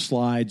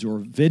slides or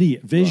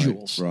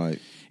visuals, right?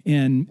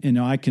 And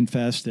I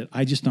confess that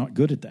I just not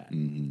good at that.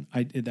 Mm-hmm.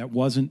 I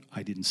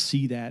didn't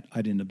see that.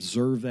 I didn't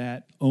observe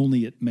that.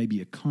 Only at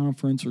maybe a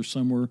conference or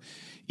somewhere.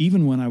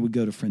 Even when I would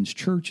go to friends'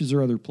 churches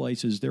or other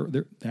places,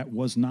 that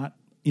was not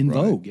in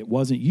vogue. It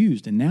wasn't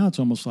used. And now it's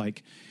almost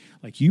like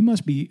you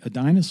must be a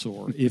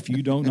dinosaur if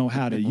you don't know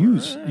how to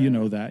use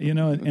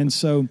that. And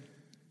so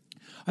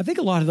I think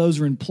a lot of those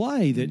are in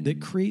play that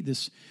create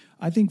this.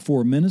 I think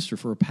for a minister,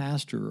 for a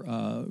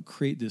pastor,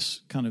 create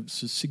this kind of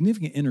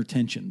significant inner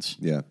tensions.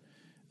 Yeah.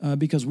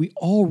 Because we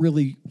all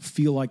really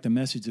feel like the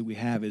message that we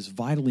have is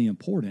vitally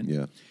important.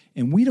 Yeah.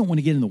 And we don't want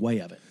to get in the way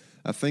of it.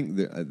 I think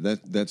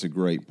that's a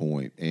great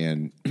point,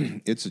 and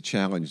it's a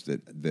challenge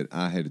that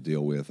I had to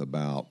deal with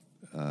about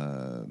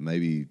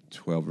maybe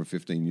 12 or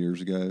 15 years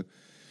ago.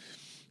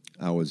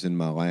 I was in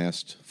my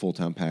last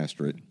full-time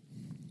pastorate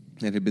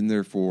and had been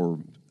there for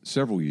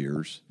several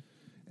years,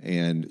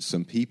 and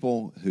some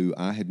people who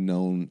I had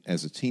known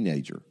as a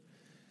teenager,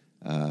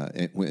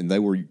 and they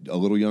were a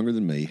little younger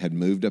than me, had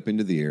moved up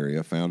into the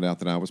area, found out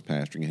that I was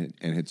pastoring,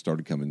 and had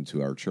started coming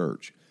to our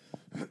church.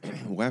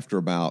 Well, after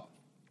about,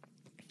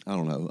 I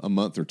don't know, a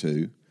month or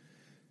two,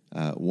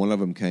 one of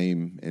them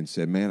came and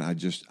said, "Man,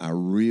 I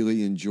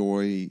really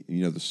enjoy,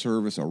 the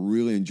service. I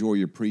really enjoy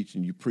your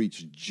preaching. You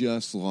preach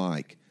just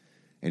like,"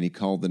 and he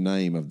called the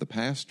name of the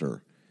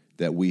pastor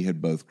that we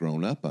had both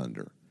grown up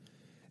under.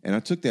 And I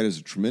took that as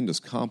a tremendous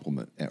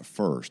compliment at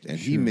first, and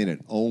he meant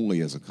it only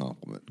as a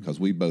compliment because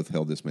we both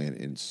held this man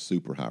in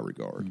super high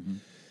regard. Mm-hmm.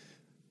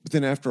 But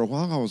then after a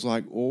while, I was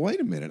like, well, wait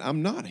a minute,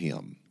 I'm not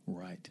him.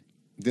 Right.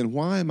 Then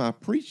why am I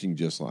preaching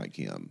just like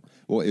him?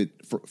 Well,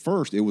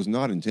 first, it was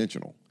not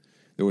intentional.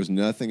 There was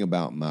nothing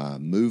about my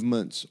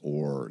movements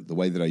or the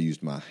way that I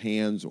used my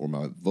hands or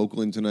my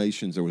vocal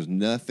intonations. There was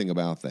nothing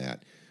about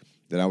that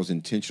I was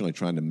intentionally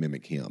trying to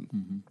mimic him.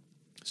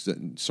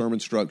 Mm-hmm. Sermon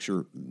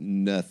structure,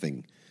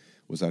 nothing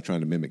was I trying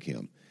to mimic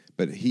him.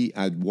 But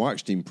I'd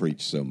watched him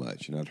preach so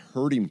much, and I'd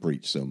heard him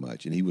preach so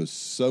much, and he was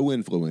so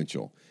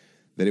influential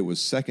that it was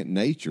second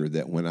nature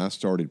that when I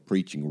started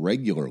preaching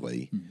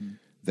regularly, mm-hmm.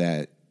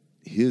 that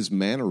his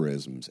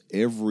mannerisms,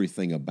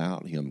 everything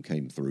about him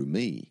came through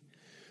me.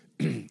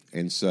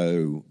 And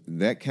so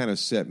that kind of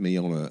set me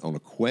on a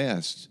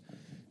quest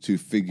to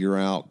figure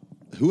out,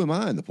 who am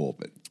I in the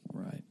pulpit?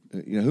 Right.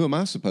 Who am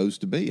I supposed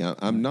to be?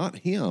 I'm not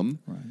him,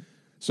 right.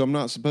 So I'm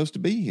not supposed to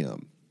be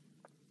him.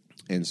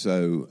 And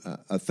so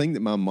a thing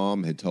that my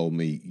mom had told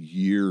me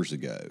years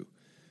ago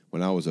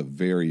when I was a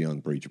very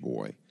young preacher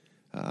boy,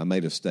 I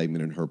made a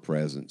statement in her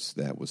presence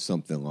that was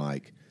something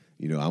like,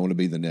 I want to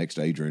be the next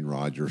Adrian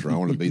Rogers, or I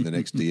want to be the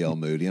next D.L.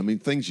 Moody. I mean,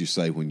 things you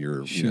say when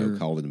you're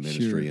called into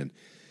ministry. Sure.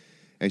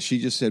 And she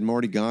just said,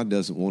 Marty, God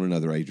doesn't want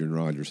another Adrian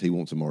Rogers. He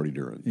wants a Marty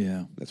Duren.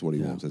 Yeah. That's what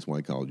he wants. That's why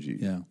he called you.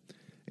 Yeah.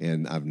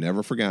 And I've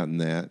never forgotten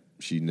that.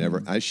 She's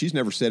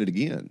never said it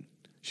again.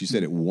 She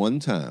said it one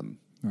time.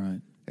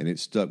 Right. And it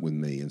stuck with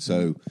me. And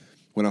so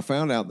when I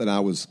found out that I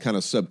was kind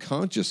of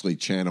subconsciously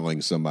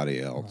channeling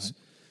somebody else,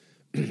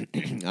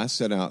 right. I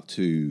set out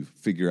to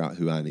figure out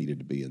who I needed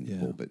to be in the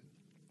pulpit.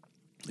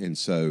 And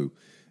so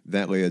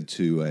that led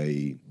to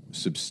a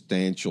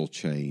substantial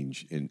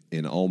change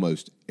in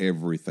almost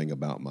everything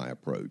about my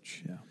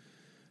approach.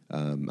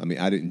 Yeah.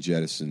 I didn't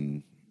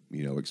jettison,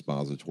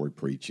 expository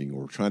preaching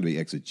or trying to be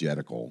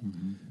exegetical.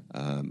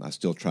 Mm-hmm. I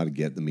still try to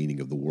get the meaning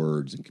of the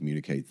words and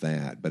communicate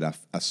that. But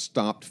I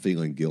stopped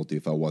feeling guilty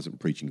if I wasn't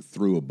preaching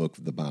through a book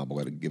of the Bible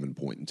at a given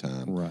point in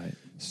time. Right.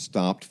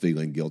 Stopped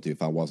feeling guilty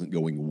if I wasn't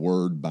going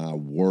word by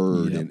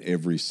word in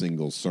every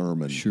single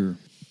sermon. Sure.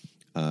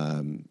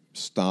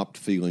 Stopped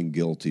feeling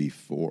guilty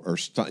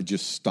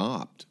just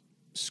stopped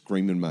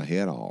screaming my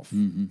head off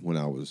mm-hmm. when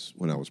I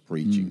was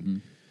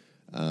preaching.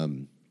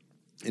 Mm-hmm.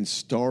 And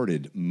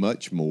started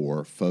much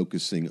more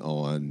focusing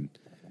on,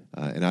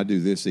 and I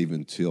do this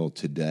even till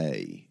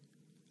today,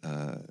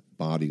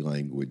 body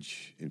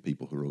language in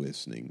people who are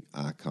listening,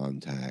 eye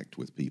contact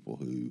with people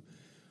who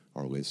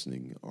are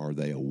listening. Are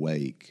they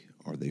awake?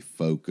 Are they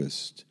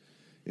focused?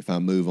 If I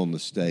move on the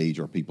stage,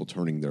 are people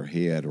turning their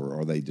head, or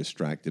are they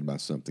distracted by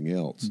something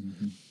else?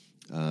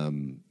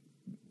 Mm-hmm.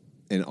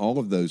 And all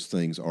of those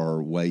things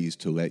are ways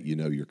to let you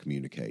know you're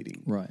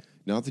communicating. Right.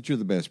 Not that you're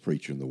the best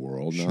preacher in the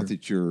world. Sure. Not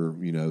that you're,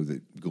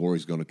 that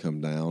glory's going to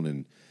come down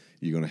and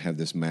you're going to have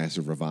this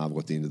massive revival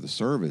at the end of the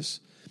service.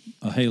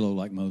 A halo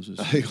like Moses.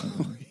 A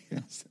halo,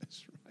 yes,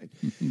 that's right.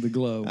 The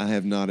glow. I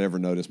have not ever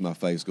noticed my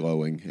face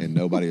glowing, and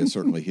nobody has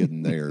certainly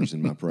hidden theirs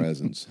in my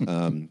presence.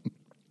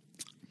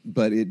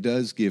 But it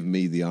does give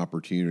me the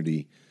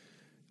opportunity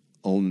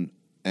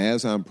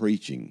as I'm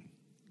preaching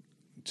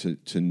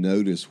to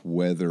notice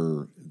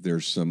whether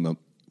there's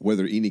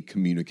whether any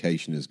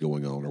communication is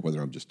going on or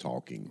whether I'm just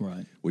talking,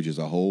 right? Which is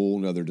a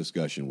whole other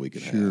discussion we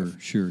could have.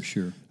 Sure.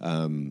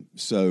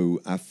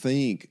 So I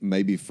think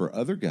maybe for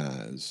other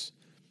guys,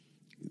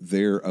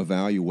 they're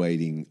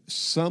evaluating,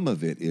 some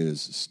of it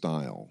is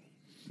style,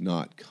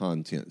 not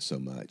content so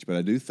much. But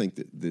I do think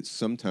that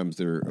sometimes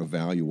they're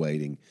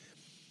evaluating,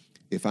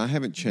 if I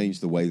haven't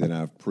changed the way that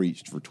I've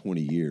preached for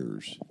 20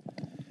 years,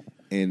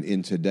 and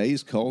in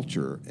today's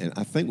culture, and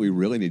I think we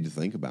really need to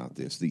think about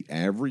this, the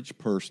average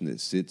person that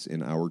sits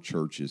in our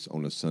churches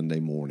on a Sunday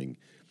morning,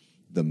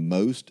 the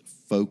most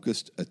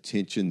focused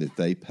attention that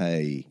they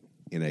pay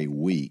in a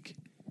week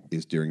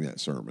is during that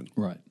sermon.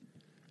 Right.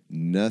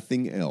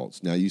 Nothing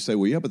else. Now, you say,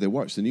 well, yeah, but they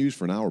watch the news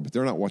for an hour, but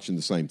they're not watching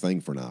the same thing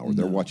for an hour. No.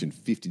 They're watching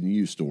 50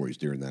 news stories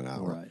during that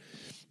hour. Right.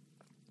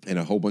 And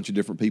a whole bunch of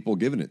different people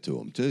giving it to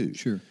them, too.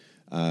 Sure.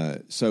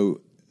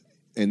 So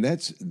And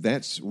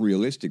that's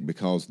realistic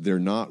because they're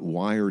not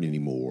wired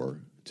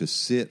anymore to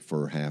sit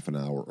for half an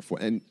hour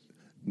and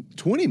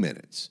 20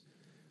 minutes.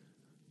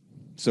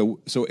 So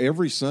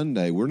every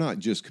Sunday we're not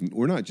just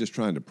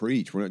trying to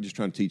preach. We're not just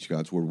trying to teach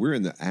God's word. We're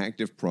in the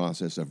active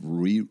process of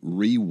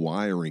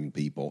rewiring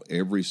people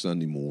every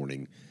Sunday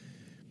morning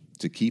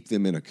to keep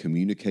them in a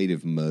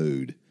communicative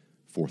mode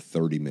for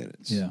 30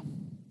 minutes. Yeah.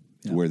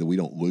 To where we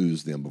don't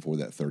lose them before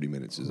that 30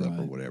 minutes is up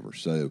or whatever.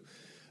 So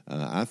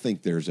I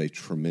think there's a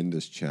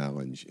tremendous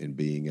challenge in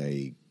being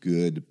a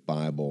good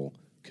Bible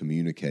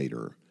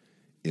communicator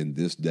in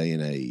this day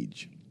and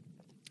age.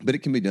 But it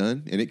can be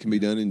done, and it can be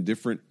done in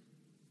different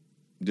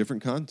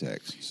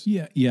contexts.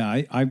 Yeah.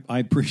 I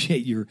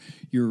appreciate your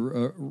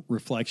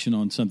reflection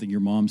on something your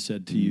mom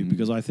said to you,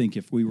 because I think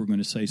if we were going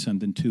to say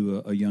something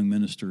to a young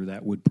minister,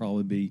 that would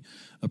probably be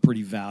a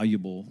pretty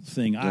valuable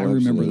thing. I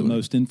remember the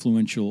most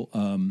influential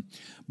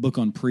book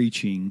on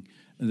preaching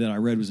that I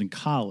read was in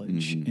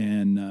college,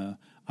 and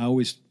I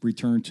always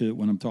return to it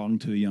when I'm talking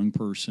to a young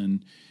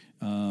person.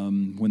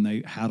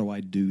 How do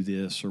I do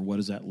this, or what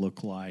does that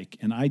look like?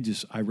 And I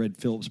read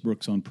Phillips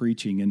Brooks on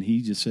preaching, and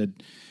he just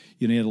said,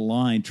 he had a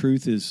line: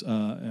 "Truth is,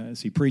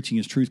 preaching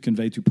is truth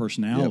conveyed through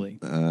personality."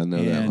 Yep, I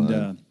know that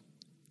line.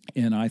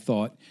 And I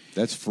thought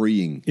that's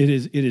freeing. It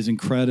is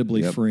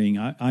incredibly freeing.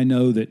 I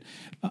know that.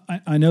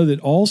 I know that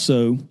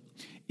also.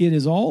 It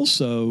is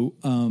also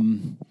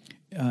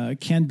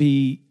can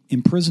be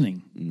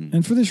imprisoning.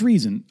 And for this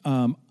reason,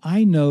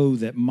 I know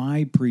that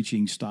my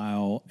preaching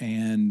style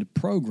and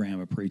program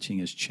of preaching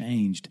has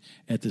changed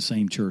at the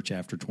same church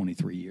after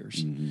 23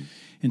 years.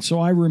 And so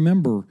I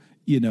remember,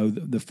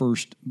 the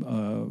first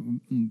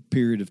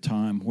period of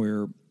time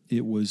where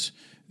it was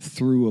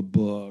through a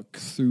book,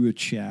 through a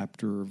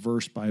chapter,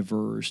 verse by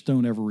verse.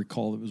 Don't ever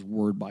recall it was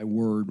word by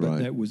word, but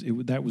that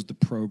was the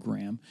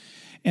program.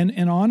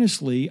 And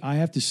honestly, I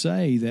have to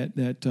say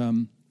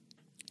that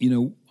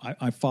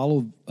I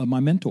follow my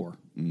mentor.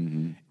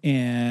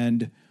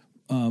 And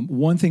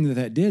one thing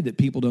that did that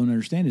people don't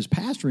understand is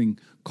pastoring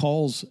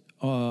calls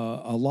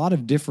a lot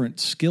of different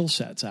skill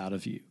sets out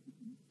of you.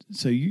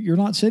 So you're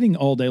not sitting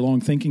all day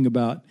long thinking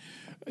about,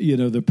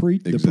 the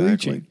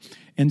preaching.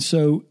 And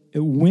so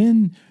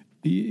when,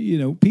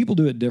 people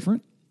do it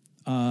different,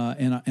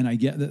 and I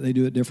get that they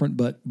do it different,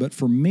 but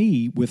for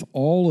me, with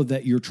all of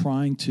that you're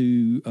trying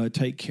to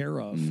take care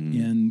of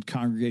in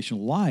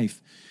congregational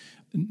life,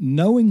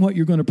 knowing what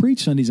you're going to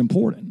preach Sunday is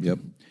important. Yep.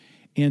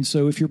 And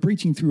so if you're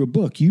preaching through a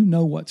book, you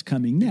know what's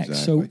coming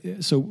next. Exactly.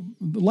 So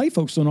lay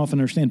folks don't often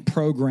understand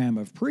program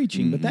of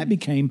preaching, but that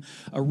became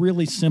a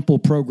really simple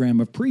program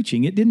of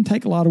preaching. It didn't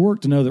take a lot of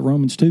work to know that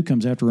Romans 2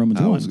 comes after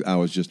Romans 1. I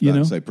was just about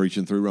to say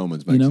preaching through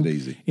Romans makes it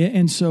easy.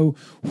 And so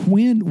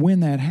when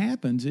that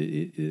happens,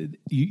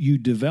 you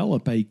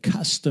develop a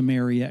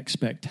customary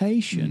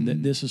expectation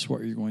that this is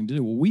what you're going to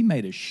do. Well, we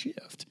made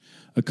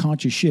a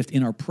conscious shift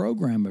in our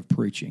program of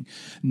preaching.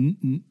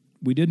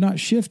 We did not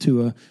shift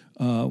to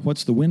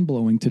what's the wind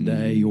blowing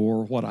today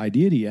or what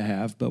idea do you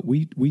have, but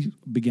we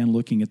began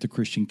looking at the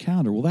Christian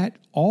calendar. Well, that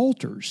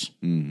alters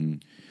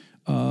the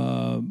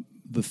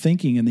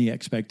thinking and the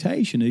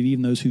expectation of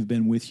even those who've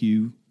been with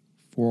you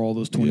for all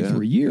those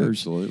 23 years.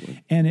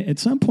 Absolutely. And at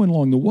some point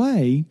along the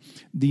way,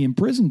 the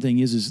imprisoned thing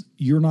is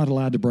you're not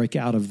allowed to break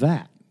out of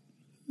that.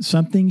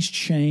 Something's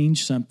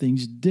changed,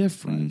 something's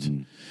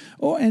different.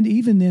 Oh, and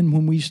even then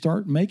when we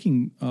start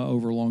making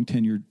over long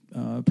tenured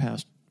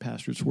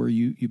pastors where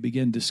you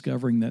begin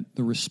discovering that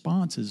the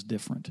response is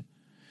different.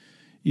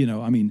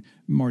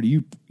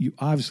 Marty, you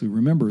obviously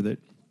remember that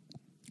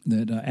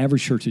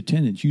average church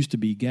attendance used to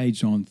be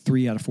gauged on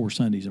 3 out of 4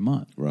 Sundays a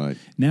month. Right.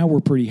 Now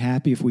we're pretty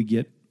happy if we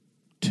get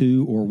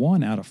 2 or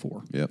 1 out of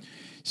 4. Yep.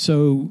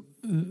 So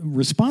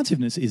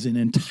responsiveness is an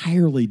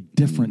entirely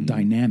different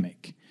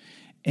dynamic.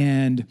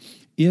 And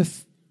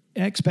if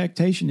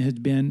expectation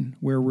had been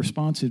where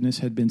responsiveness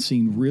had been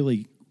seen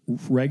really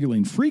regularly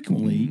and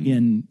frequently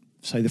in,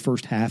 say, the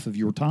first half of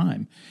your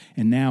time,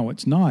 and now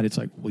it's not, it's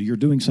like, well, you're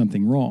doing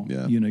something wrong.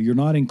 Yeah. You're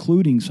not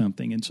including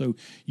something. And so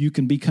you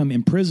can become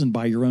imprisoned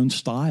by your own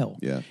style.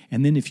 Yeah.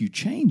 And then if you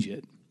change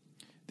it,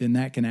 then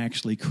that can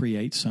actually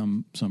create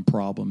some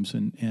problems.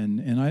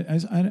 And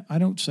I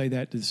don't say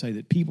that to say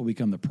that people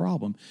become the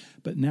problem,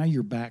 but now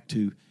you're back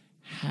to,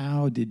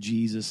 how did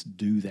Jesus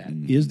do that?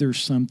 Is there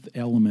some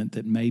element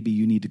that maybe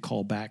you need to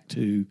call back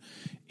to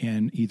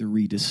and either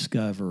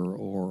rediscover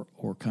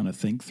or kind of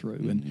think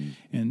through?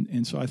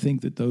 And so I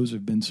think that those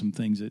have been some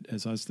things that,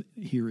 as I was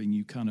hearing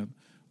you kind of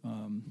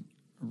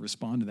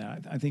respond to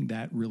that, I think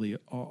that really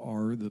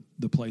are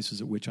the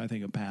places at which I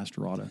think a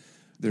pastor ought to.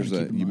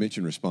 You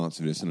mentioned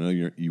responsiveness, and I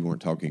know you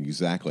weren't talking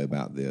exactly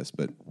about this,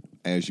 but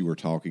as you were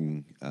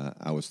talking,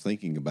 I was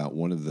thinking about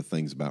one of the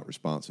things about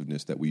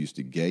responsiveness that we used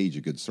to gauge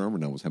a good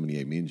sermon on was how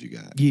many amens you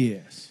got.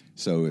 Yes.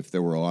 So if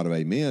there were a lot of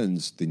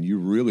amens, then you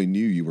really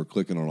knew you were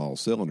clicking on all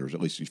cylinders.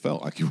 At least you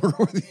felt like you were,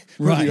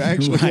 whether you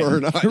actually were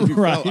or not. You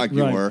felt like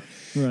you were.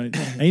 Right.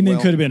 Amen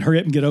could have been hurry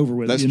up and get over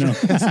with it.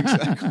 That's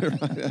exactly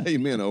right.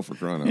 Amen. Oh, for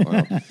crying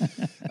out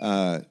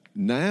loud.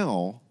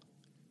 Now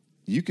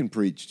you can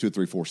preach 2,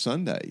 3, 4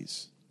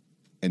 Sundays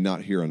and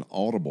not hear an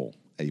audible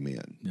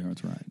amen. Yeah,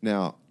 that's right.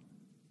 Now,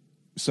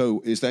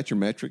 so is that your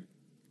metric?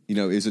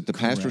 Is it the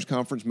Correct. pastor's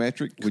conference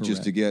metric, which is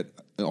to get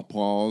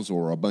applause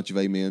or a bunch of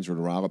amens or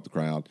to rile up the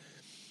crowd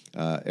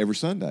every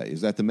Sunday?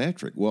 Is that the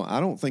metric? Well, I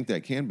don't think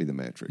that can be the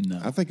metric. No.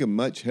 I think a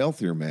much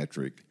healthier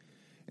metric,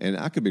 and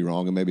I could be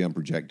wrong, and maybe I'm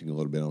projecting a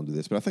little bit onto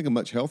this, but I think a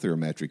much healthier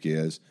metric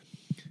is,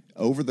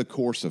 over the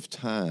course of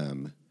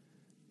time,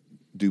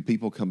 do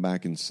people come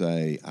back and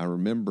say, I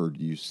remembered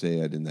you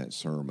said in that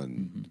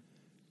sermon,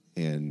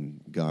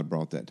 and God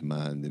brought that to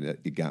mind, and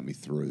it got me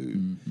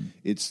through.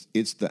 It's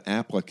the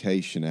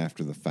application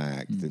after the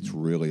fact that's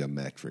really a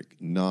metric,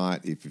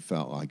 not if you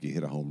felt like you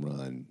hit a home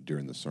run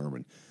during the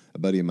sermon. A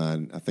buddy of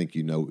mine, I think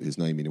you know his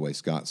name anyway,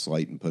 Scott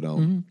Slayton, put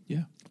on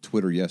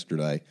Twitter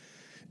yesterday,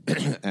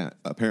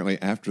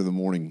 apparently after the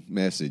morning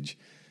message,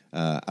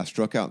 I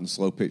struck out in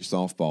slow pitch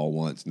softball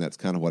once, and that's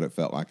kind of what it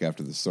felt like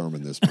after the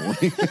sermon this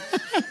morning.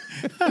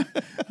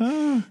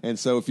 And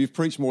so if you've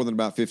preached more than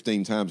about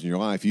 15 times in your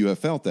life, you have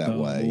felt that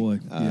way. Boy.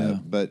 Yeah.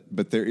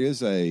 But there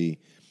is I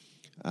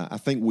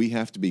think we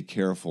have to be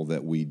careful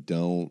that we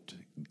don't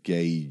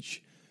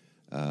gauge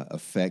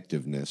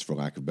effectiveness, for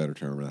lack of a better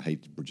term, and I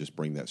hate to just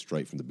bring that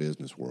straight from the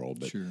business world,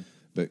 but, Sure.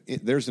 but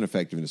there's an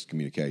effectiveness of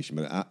communication.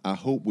 But I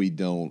hope we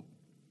don't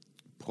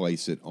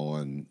place it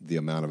on the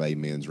amount of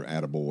amens or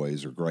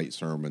attaboys or great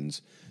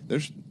sermons.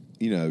 There's,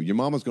 your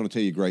mama's going to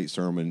tell you a great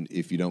sermon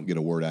if you don't get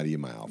a word out of your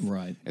mouth.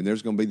 Right. And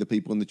there's going to be the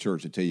people in the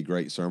church that tell you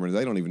great sermon.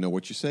 They don't even know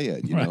what you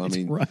said.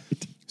 Right.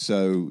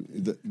 So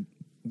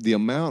the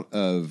amount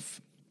of,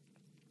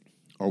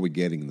 are we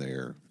getting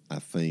there, I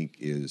think,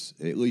 is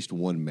at least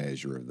one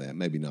measure of that.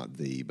 Maybe not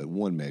but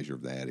one measure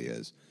of that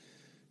is,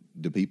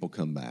 do people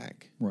come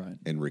back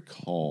and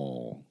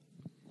recall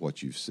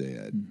what you've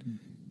said?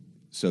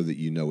 So that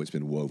it's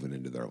been woven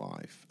into their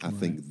life. I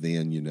think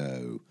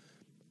then,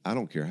 I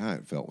don't care how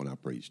it felt when I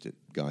preached it.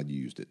 God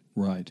used it.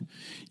 Right.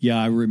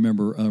 Yeah, I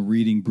remember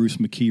reading Bruce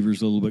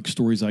McKeever's little book,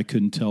 Stories I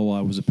Couldn't Tell While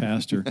I Was a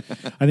Pastor.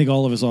 I think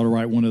all of us ought to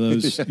write one of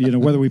those,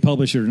 whether we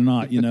publish it or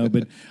not,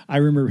 But I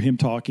remember him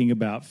talking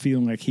about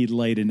feeling like he'd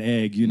laid an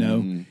egg,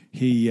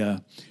 He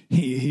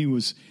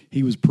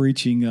was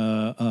preaching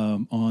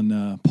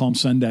on Palm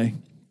Sunday,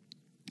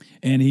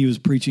 and he was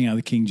preaching out of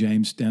the King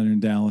James down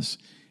in Dallas.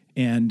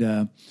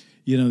 And,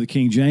 the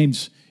King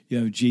James,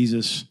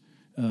 Jesus,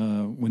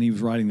 when he was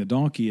riding the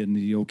donkey in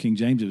the old King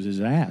James, it was his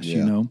ass,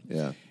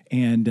 Yeah.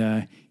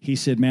 And he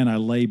said, man, I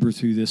labor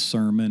through this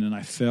sermon, and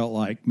I felt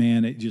like,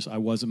 man, I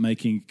wasn't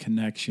making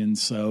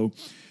connections. So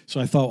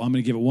I thought, I'm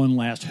going to give it one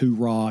last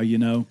hoorah,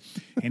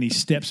 And he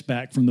steps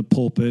back from the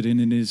pulpit, and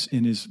in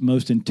his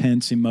most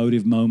intense,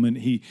 emotive moment,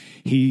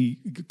 he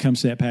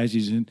comes to that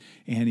passage, and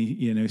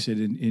he said,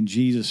 in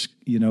Jesus,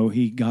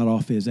 he got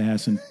off his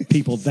ass, and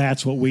people,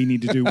 that's what we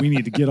need to do. We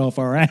need to get off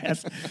our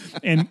ass.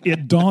 And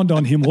it dawned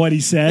on him what he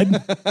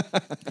said,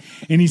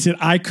 and he said,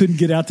 I couldn't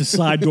get out the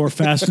side door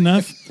fast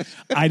enough.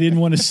 I didn't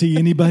want to see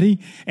anybody,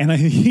 and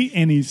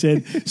he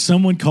said,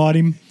 someone caught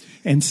him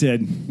and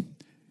said,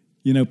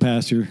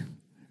 Pastor,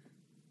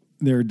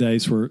 there are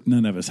days where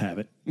none of us have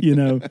it,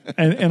 and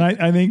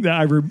I think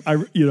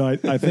that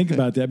I think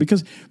about that,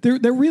 because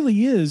there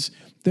really is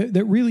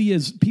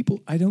people.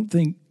 I don't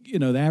think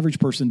the average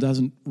person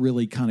doesn't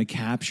really kind of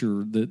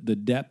capture the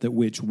depth at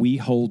which we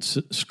hold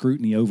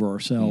scrutiny over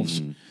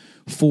ourselves.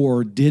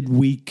 For did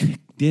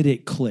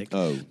it click?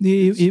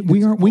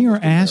 We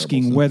aren't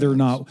asking whether or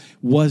not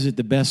was it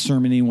the best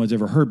sermon anyone's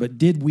ever heard, but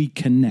did we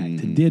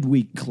connect? Did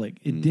we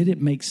click? Did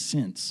it make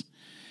sense?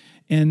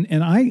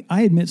 And I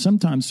admit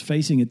sometimes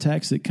facing a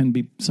text that can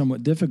be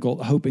somewhat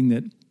difficult, hoping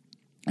that,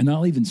 and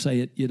I'll even say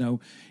it,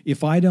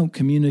 if I don't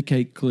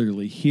communicate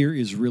clearly, here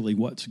is really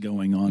what's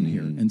going on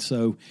here. And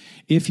so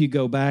if you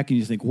go back and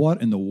you think,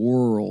 what in the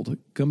world,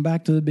 come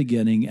back to the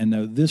beginning and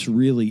know this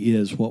really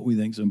is what we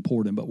think is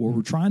important. But what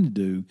we're trying to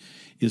do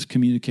is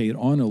communicate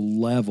on a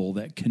level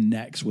that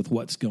connects with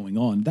what's going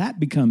on. That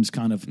becomes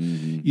kind of,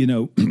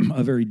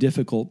 a very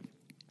difficult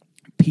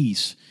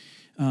piece,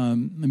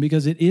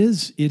 because it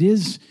is.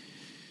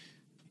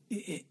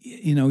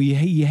 You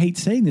hate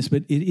saying this,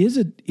 but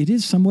it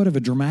is somewhat of a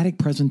dramatic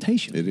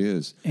presentation. It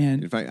is.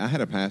 And in fact, I had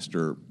a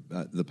pastor,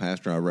 the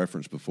pastor I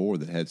referenced before,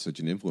 that had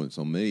such an influence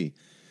on me.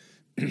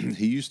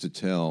 He used to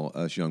tell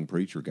us young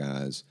preacher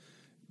guys,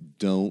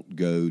 don't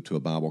go to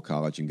a Bible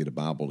college and get a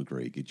Bible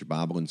degree. Get your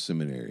Bible in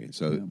seminary. And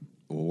so,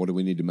 well, what do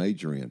we need to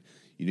major in?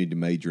 You need to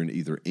major in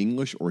either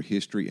English or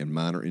history and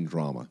minor in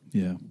drama.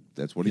 Yeah.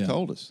 That's what he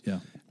told us. Yeah.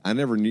 I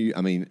never knew.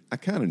 I mean, I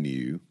kind of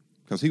knew,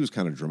 because he was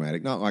kind of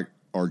dramatic, not like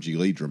R.G.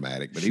 Lee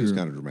dramatic, but he was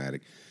kind of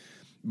dramatic.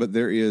 But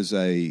there is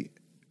in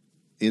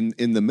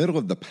the middle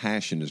of the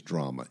passion is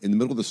drama. In the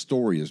middle of the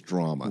story is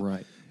drama.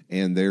 Right.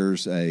 And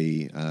there's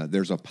a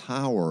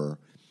power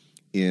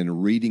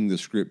in reading the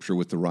scripture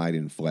with the right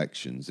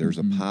inflections. There's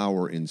a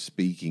power in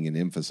speaking and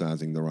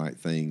emphasizing the right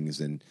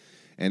things, and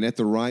at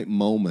the right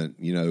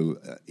moment,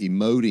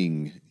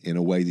 emoting in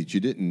a way that you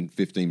didn't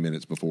 15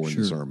 minutes before in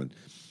the sermon.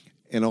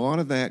 And a lot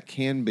of that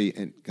can be,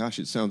 and gosh,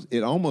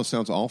 it almost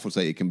sounds awful to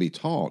say it can be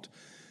taught.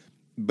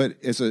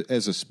 But as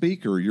a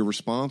speaker, you're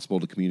responsible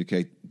to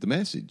communicate the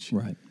message.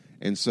 Right.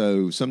 And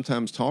so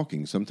sometimes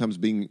talking, sometimes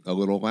being a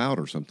little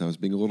louder, sometimes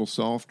being a little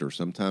softer,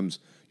 sometimes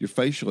your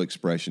facial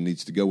expression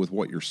needs to go with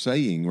what you're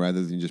saying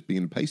rather than just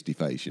being a pasty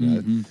face, you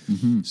know.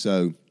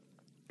 So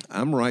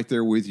I'm right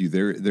there with you.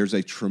 There's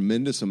a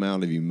tremendous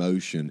amount of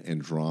emotion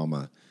and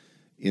drama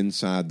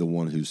inside the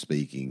one who's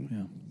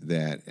speaking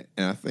and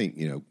I think,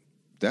 you know,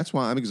 that's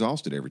why I'm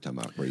exhausted every time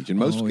I preach, and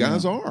most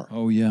guys are.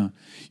 Oh yeah,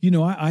 you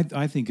know,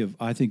 I think of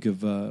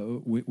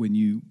when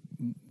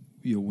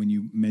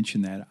you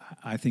mention that,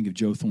 I think of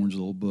Joe Thorne's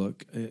little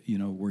book, you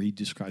know, where he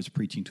describes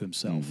preaching to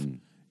himself,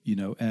 you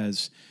know,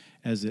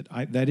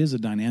 that is a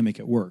dynamic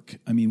at work.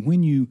 I mean,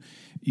 when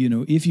you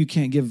know, if you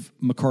can't give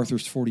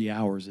MacArthur's 40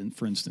 hours,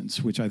 for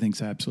instance, which I think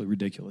is absolutely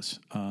ridiculous,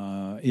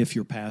 if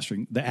you're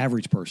pastoring, the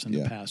average person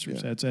that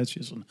pastors, that's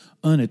just an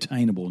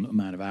unattainable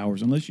amount of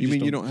hours. Unless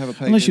you don't have a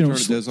paid intern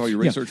that does all your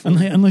research for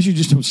you? Unless you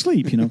just don't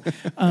sleep, you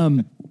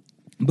know.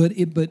 But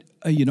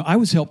you know, I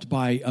was helped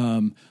by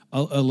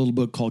a little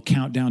book called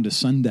Countdown to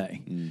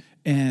Sunday,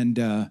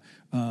 and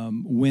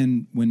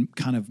when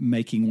kind of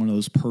making one of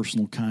those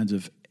personal kinds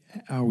of,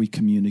 are we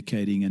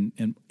communicating,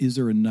 and is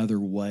there another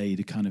way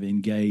to kind of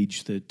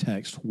engage the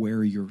text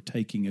where you're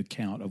taking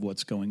account of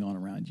what's going on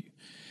around you?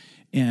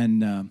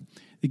 And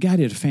the guy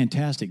did a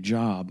fantastic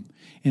job.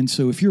 And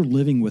so if you're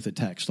living with a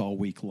text all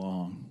week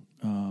long,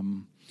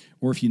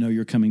 or if you know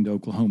you're coming to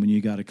Oklahoma and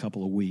you got a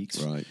couple of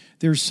weeks,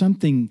 there's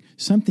something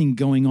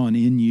going on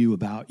in you,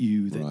 about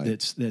you,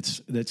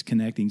 that's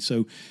connecting.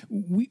 So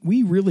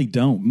we really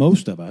don't,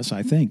 most of us,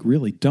 I think,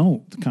 really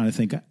don't kind of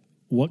think,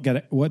 what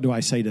do I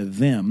say to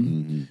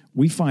them?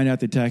 We find out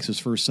the text is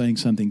first saying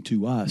something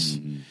to us,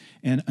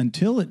 and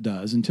until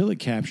it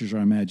captures our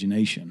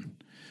imagination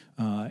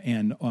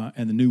and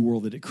the new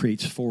world that it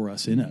creates for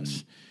us in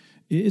us,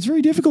 it's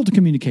very difficult to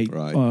communicate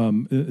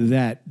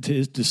that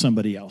to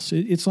somebody else.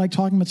 It's like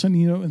talking about something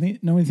you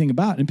don't know anything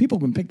about, and people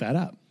can pick that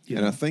up.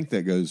 And I think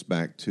that goes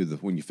back to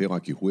when you feel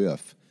like you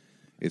whiff.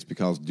 It's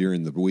because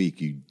during the week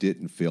you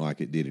didn't feel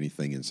like it did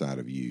anything inside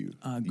of you.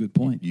 Good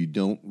point. You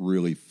don't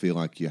really feel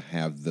like you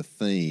have the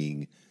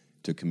thing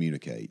to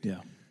communicate. Yeah.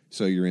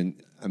 So you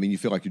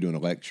feel like you're doing a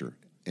lecture.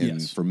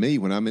 And for me,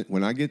 when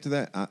I get to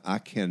that, I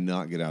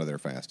cannot get out of there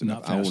fast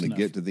enough. I want to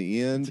get to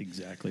the end. That's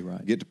exactly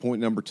right. Get to point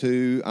number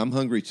 2. I'm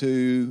hungry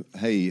too.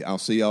 Hey, I'll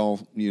see y'all,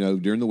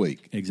 during the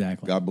week.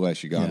 Exactly. God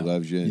bless you. God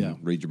loves you. And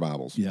read your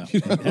Bibles. Yeah.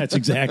 That's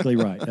exactly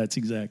right. That's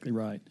exactly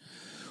right.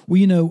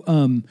 Well,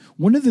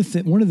 one of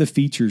the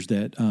features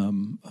that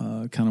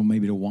kind of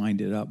maybe to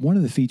wind it up, one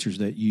of the features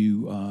that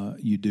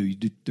you do,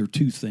 there are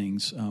 2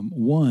 things.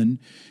 One,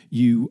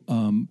 you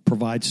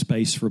provide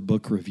space for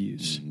book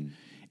reviews,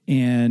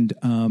 and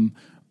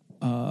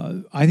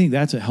I think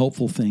that's a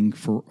helpful thing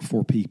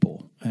for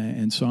people,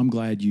 and so I'm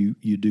glad you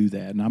do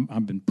that. And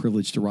I've been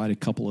privileged to write a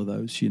couple of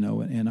those,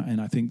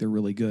 and I think they're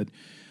really good.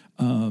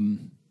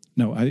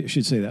 No, I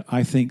should say that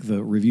I think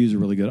the reviews are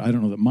really good. I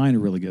don't know that mine are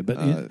really good, but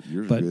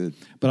yours are good.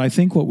 But I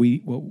think what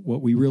we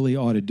really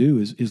ought to do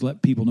is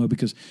let people know,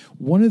 because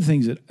one of the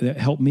things that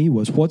helped me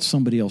was, what's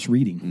somebody else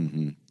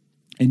reading,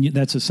 and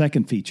that's a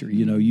second feature.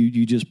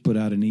 You just put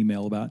out an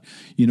email about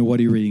what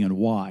are you reading and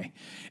why,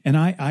 and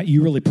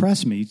you really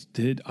press me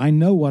to. I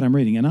know what I'm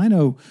reading, and I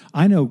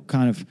know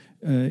kind of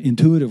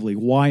intuitively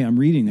why I'm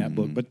reading that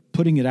book, but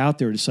putting it out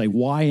there to say,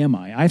 why am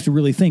I? I have to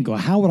really think, well,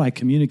 how would I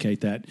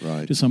communicate that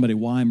to somebody,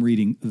 why I'm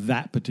reading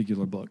that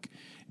particular book?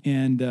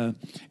 And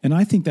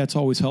I think that's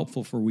always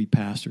helpful for we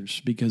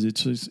pastors, because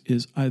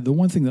the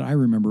one thing that I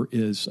remember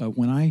is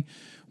when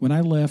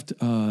I left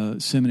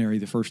seminary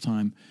the first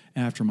time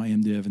after my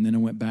MDiv, and then I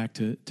went back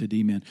to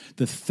D-Min,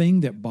 the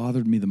thing that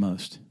bothered me the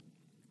most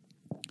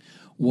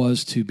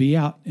was to be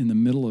out in the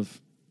middle of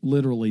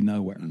literally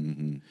nowhere.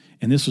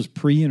 And this was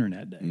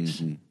pre-internet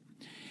days.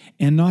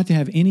 And not to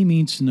have any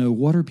means to know,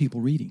 what are people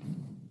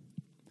reading?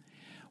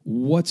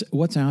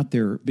 What's out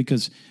there?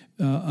 Because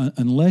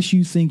unless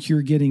you think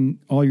you're getting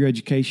all your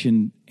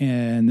education,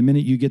 and the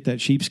minute you get that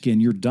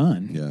sheepskin, you're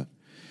done.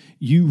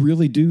 You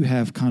really do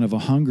have kind of a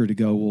hunger to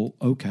go, well,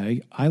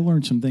 okay, I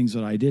learned some things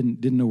that I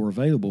didn't know were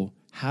available.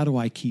 How do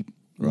I keep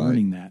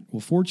learning that?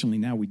 Well, fortunately,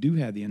 now we do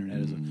have the internet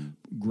as a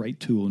great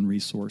tool and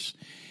resource.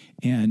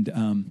 And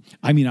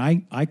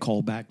I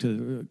called back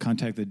to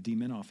contact the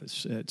D-Min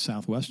office at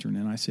Southwestern,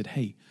 and I said,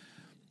 hey,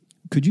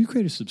 could you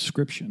create a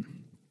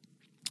subscription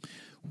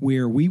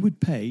where we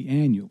would pay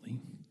annually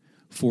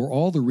for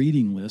all the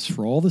reading lists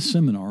for all the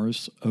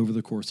seminars over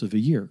the course of a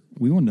year?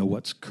 We want to know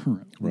what's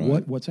current,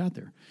 what's out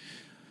there.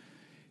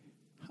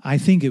 I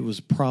think it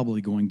was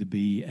probably going to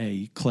be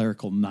a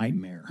clerical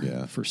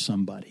nightmare for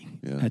somebody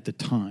at the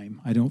time.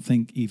 I don't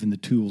think even the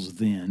tools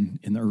then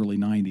in the early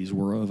 90s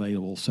were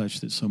available such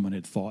that someone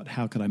had thought,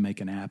 how could I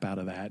make an app out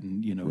of that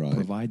and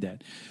provide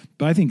that?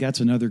 But I think that's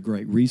another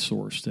great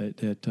resource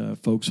that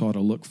folks ought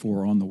to look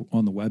for on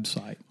the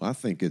website. I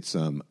think it's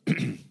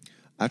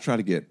I try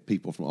to get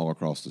people from all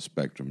across the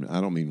spectrum.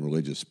 I don't mean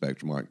religious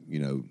spectrum, like,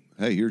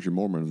 hey, here's your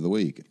Mormon of the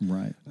week.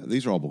 Right.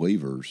 These are all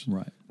believers.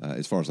 Right.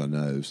 as far as I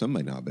know. Some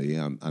may not be.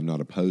 I'm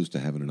not opposed to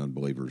having an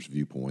unbeliever's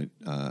viewpoint,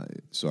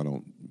 so I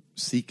don't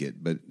seek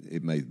it, but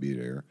it may be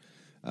there.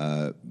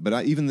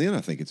 But even then,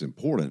 I think it's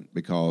important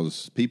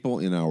because people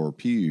in our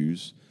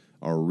pews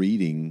are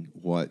reading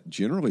what,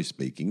 generally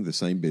speaking, the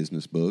same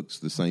business books,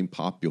 the same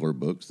popular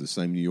books, the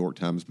same New York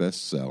Times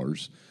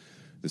bestsellers,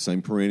 the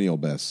same perennial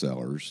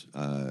bestsellers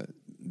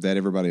that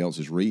everybody else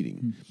is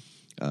reading.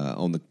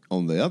 On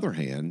the other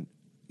hand,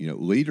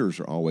 leaders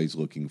are always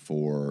looking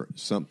for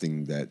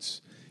something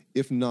that's,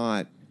 if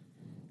not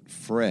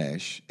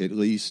fresh, at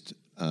least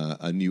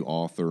a new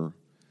author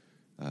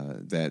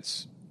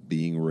that's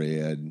being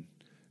read.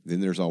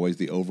 Then there's always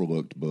the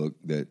overlooked book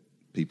that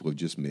people have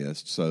just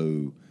missed.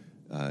 So,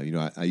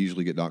 I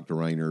usually get Dr.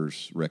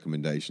 Rayner's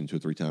recommendation 2 or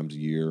 3 times a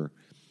year.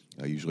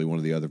 Usually one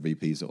of the other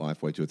VPs at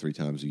Lifeway 2 or 3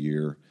 times a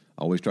year.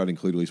 I always try to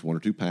include at least 1 or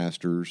 2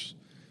 pastors,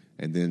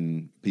 and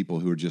then people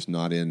who are just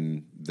not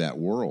in that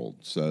world.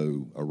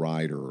 So a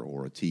writer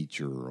or a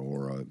teacher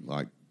or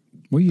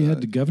Well, you had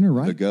the governor,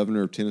 right? The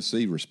governor of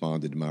Tennessee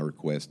responded to my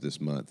request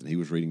this month, and he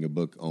was reading a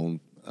book on,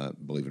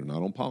 believe it or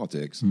not, on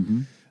politics.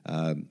 Mm-hmm.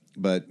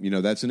 But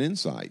that's an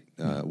insight,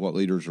 what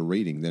leaders are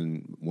reading.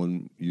 Then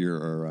 1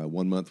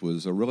 month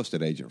was a real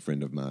estate agent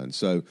friend of mine.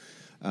 So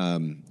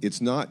it's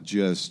not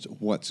just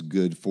what's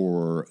good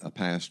for a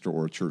pastor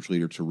or a church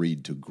leader to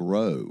read to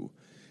grow.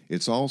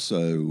 It's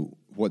also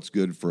what's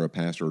good for a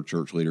pastor or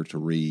church leader to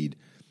read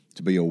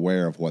to be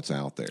aware of what's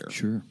out there.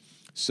 Sure.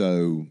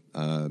 So,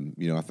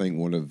 I think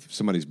one of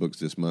somebody's books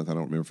this month, I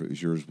don't remember if it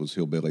was yours, was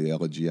Hillbilly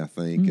Elegy, I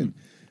think. And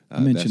I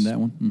mentioned that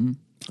one.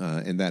 Mm-hmm.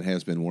 And that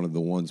has been one of the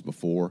ones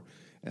before.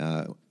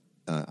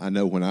 I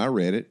know when I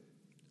read it,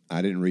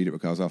 I didn't read it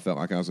because I felt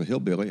like I was a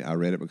hillbilly. I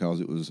read it because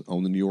it was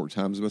on the New York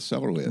Times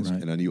bestseller list,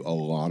 right. and I knew a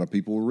lot of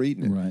people were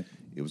reading it. Right.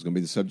 It was going to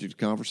be the subject of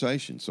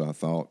conversation, so I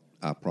thought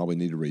I probably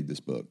need to read this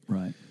book.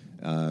 Right.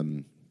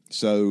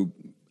 So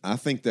I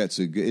think that's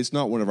it's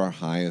not one of our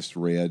highest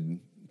read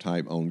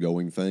type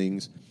ongoing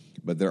things,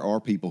 but there are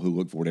people who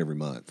look for it every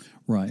month.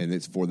 Right. And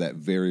it's for that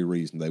very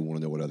reason they want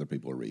to know what other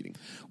people are reading.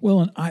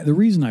 Well, and the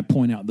reason I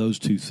point out those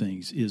 2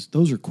 things is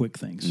those are quick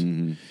things.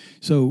 Mm-hmm.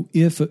 So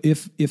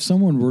if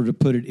someone were to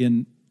put it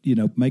in,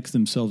 makes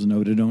themselves a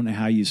note, I don't know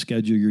how you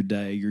schedule your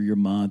day or your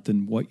month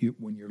and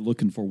when you're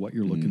looking for what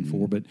you're looking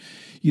for, but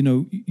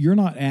you're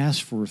not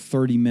asked for a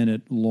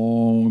 30-minute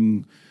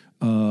long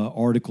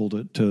article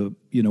to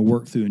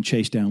work through and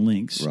chase down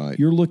links. Right.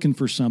 You're looking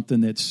for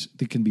something that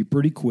can be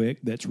pretty quick,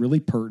 that's really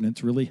pertinent,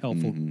 it's really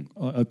helpful,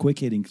 a quick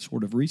hitting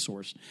sort of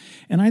resource.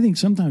 And I think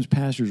sometimes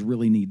pastors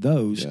really need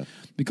those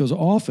because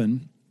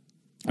often,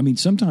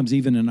 sometimes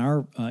even in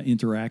our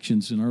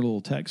interactions in our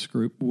little text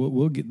group,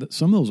 we'll get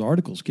some of those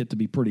articles get to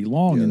be pretty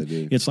long, and they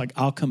do. it's like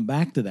I'll come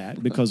back to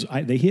that because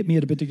they hit me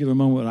at a particular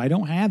moment. I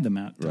don't have them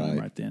out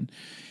right then.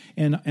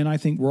 And I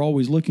think we're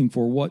always looking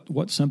for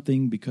what's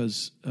something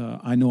because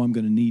I know I'm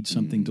going to need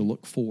something to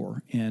look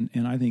for. And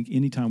I think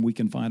anytime we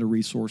can find a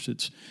resource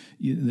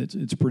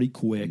that's pretty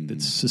quick,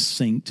 that's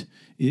succinct,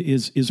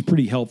 is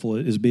pretty helpful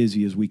as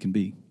busy as we can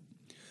be.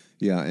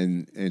 Yeah,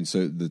 and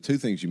so the 2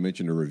 things you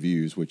mentioned are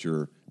reviews, which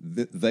are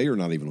they are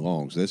not even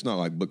long. So it's not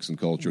like Books and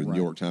Culture, right. the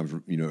New York Times,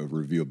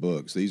 review of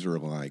books. These are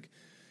like,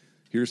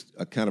 here's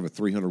a kind of a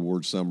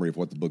 300-word summary of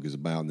what the book is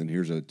about, and then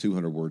here's a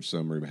 200-word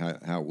summary of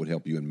how it would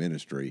help you in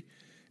ministry,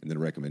 and then a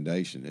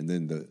recommendation. And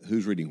then the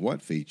Who's Reading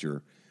What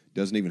feature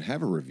doesn't even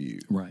have a review.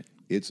 Right.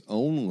 It's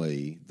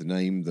only the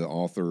name, the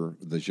author,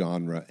 the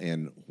genre,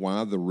 and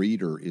why the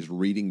reader is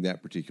reading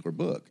that particular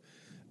book.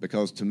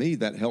 Because to me,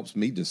 that helps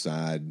me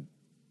decide,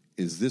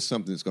 is this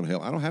something that's going to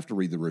help? I don't have to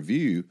read the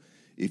review.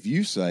 If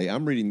you say,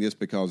 I'm reading this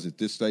because at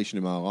this station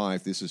in my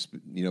life, this is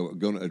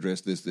going to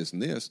address this, this,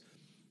 and this.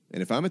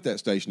 And if I'm at that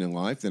station in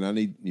life, then I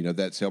need,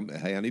 that's help.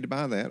 Hey, I need to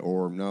buy that.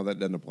 Or, no, that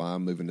doesn't apply.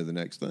 I'm moving to the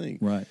next thing.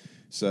 Right.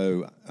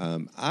 So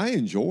I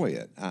enjoy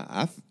it.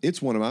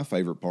 It's one of my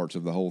favorite parts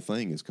of the whole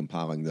thing is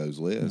compiling those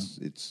lists.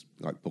 Yeah. It's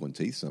like pulling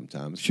teeth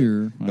sometimes.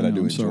 Sure. But I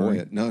do enjoy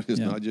it. No, it's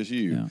not just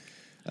you.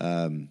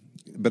 Yeah.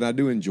 But I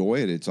do enjoy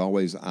it. It's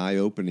always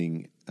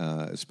eye-opening,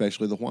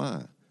 especially the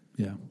why.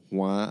 Yeah.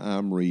 Why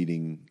I'm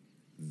reading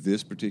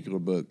this particular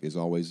book is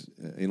always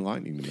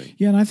enlightening to me.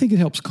 Yeah, and I think it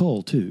helps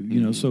cull,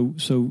 too.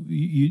 So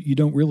you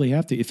don't really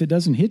have to. If it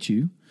doesn't hit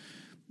you,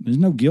 there's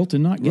no guilt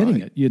in not getting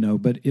it,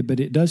 but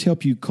it does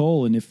help you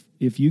cull. And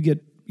if you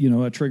get,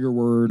 a trigger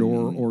word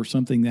or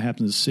something that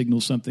happens to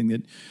signal something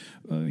that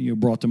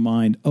brought to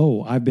mind,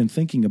 oh, I've been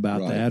thinking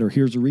about that, or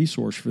here's a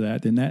resource for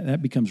that, then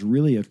that becomes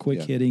really a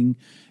quick hitting.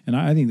 And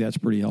I think that's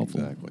pretty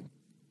helpful. Exactly.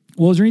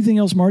 Well, is there anything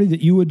else, Marty,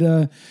 that you would,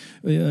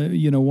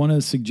 want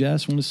to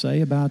suggest, want to say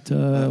about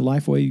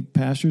Lifeway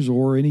pastors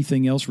or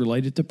anything else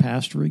related to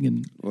pastoring?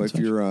 And well, if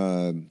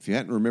you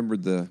hadn't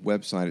remembered the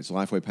website, it's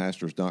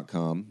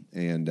lifewaypastors.com,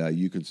 and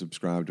you can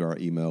subscribe to our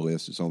email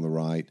list. It's on the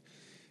right.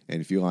 And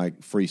if you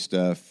like free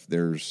stuff,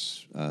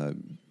 there's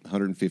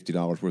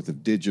 $150 worth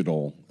of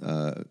digital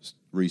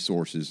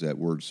resources at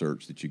Word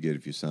Search that you get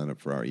if you sign up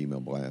for our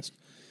email blast.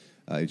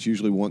 It's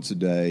usually once a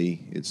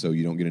day. It's so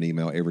you don't get an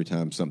email every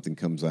time something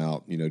comes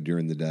out,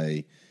 during the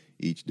day.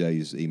 Each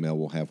day's email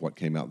will have what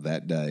came out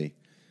that day.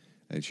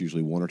 It's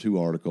usually 1 or 2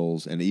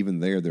 articles, and even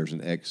there's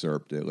an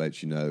excerpt that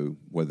lets you know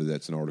whether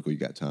that's an article you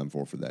got time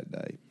for that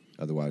day.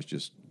 Otherwise,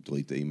 just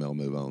delete the email,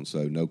 move on.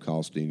 So no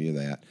cost to any of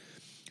that.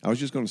 I was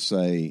just going to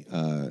say,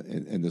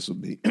 and this will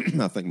be,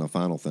 I think, my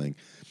final thing.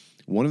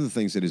 One of the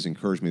things that has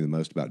encouraged me the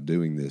most about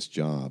doing this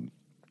job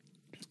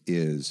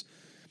is,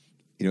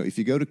 if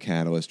you go to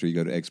Catalyst or you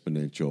go to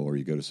Exponential or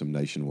you go to some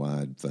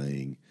nationwide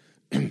thing,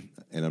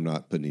 and I'm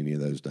not putting any of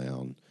those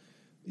down,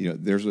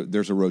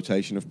 there's a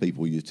rotation of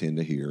people you tend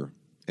to hear.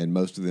 And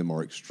most of them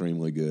are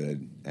extremely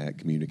good at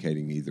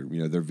communicating either,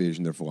 their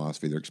vision, their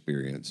philosophy, their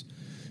experience.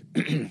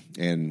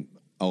 And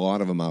a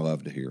lot of them I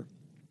love to hear.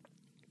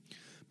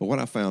 But what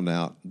I found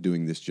out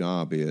doing this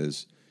job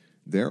is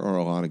there are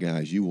a lot of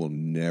guys you will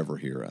never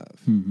hear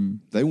of. Mm-hmm.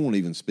 They won't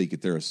even speak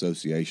at their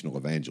associational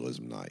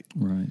evangelism night.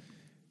 Right.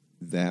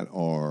 That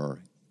are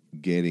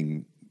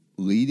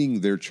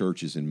leading their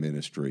churches in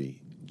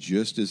ministry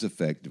just as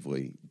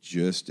effectively,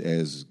 just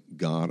as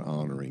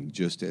God-honoring,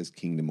 just as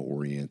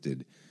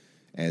kingdom-oriented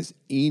as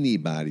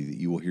anybody that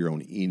you will hear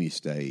on any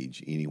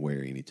stage,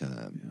 anywhere,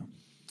 anytime.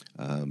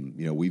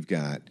 Yeah. We've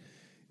got,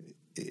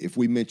 if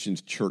we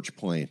mentioned church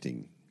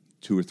planting,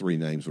 2 or 3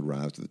 names would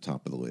rise to the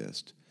top of the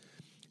list.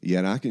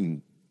 Yet I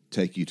can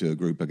take you to a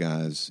group of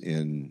guys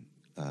in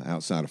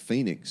outside of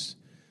Phoenix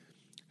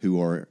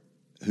who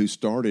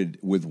started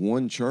with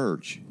one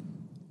church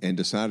and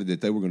decided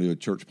that they were going to do a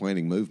church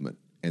planting movement,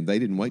 and they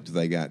didn't wait till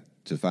they got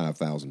to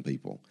 5,000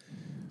 people.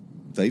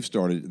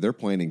 They're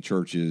planting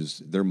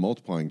churches, they're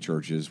multiplying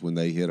churches when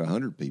they hit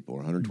 100 people or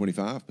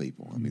 125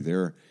 people. I mean,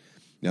 they're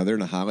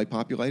in a highly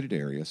populated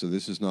area, so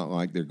this is not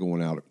like they're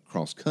going out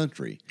across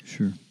country.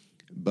 Sure.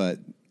 But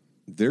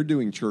they're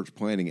doing church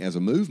planting as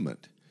a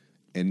movement,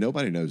 and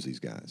nobody knows these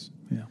guys.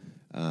 Yeah.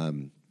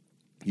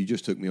 You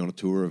just took me on a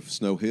tour of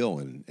Snow Hill,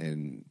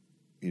 and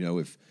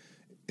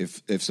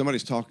if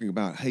somebody's talking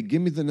about, hey,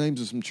 give me the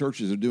names of some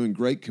churches that are doing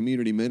great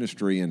community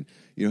ministry and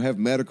have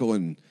medical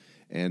and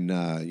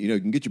you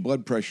can get your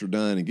blood pressure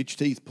done and get your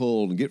teeth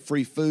pulled and get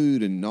free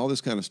food and all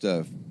this kind of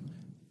stuff.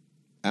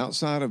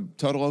 Outside of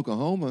Tuttle,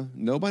 Oklahoma,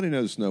 nobody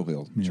knows Snow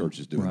Hill Church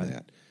is doing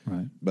that.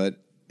 Right. But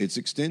it's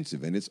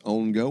extensive and it's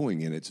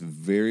ongoing and it's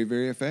very,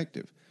 very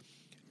effective.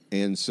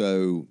 And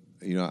so,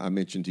 I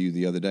mentioned to you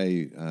the other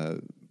day, a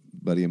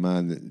buddy of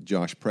mine, that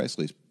Josh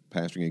Presley's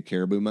pastoring in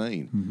Caribou,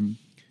 Maine, mm-hmm.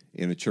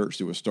 in a church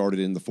that was started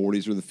in the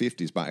 40s or the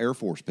 50s by Air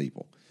Force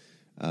people.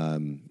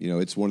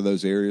 It's one of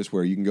those areas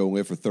where you can go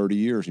live for 30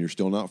 years and you're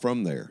still not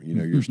from there.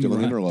 You're still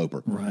an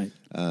interloper. Right.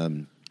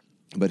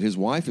 But his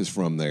wife is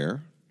from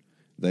there.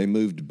 They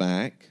moved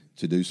back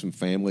to do some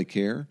family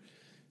care,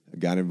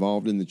 got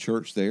involved in the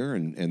church there,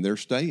 and they're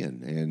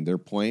staying, and they're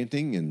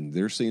planting, and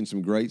they're seeing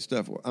some great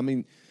stuff. I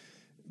mean,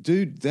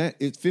 dude,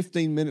 it's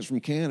 15 minutes from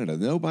Canada.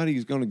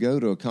 Nobody's going to go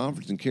to a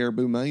conference in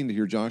Caribou, Maine to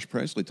hear Josh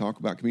Presley talk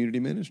about community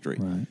ministry.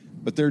 Right.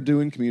 But they're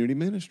doing community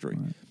ministry.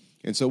 Right.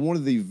 And so one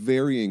of the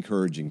very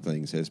encouraging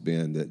things has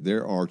been that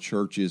there are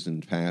churches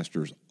and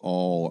pastors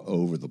all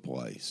over the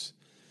place.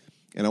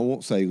 And I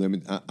won't say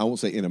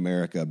in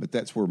America, but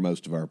that's where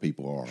most of our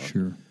people are.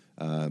 Sure.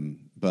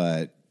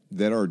 But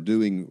that are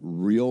doing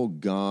real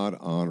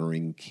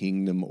God-honoring,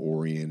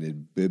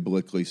 kingdom-oriented,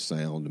 biblically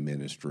sound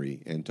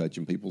ministry and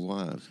touching people's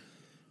lives.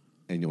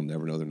 And you'll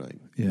never know their name.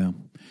 Yeah.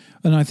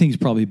 And I think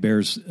it probably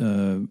bears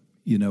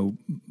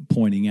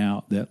pointing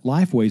out that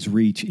Lifeway's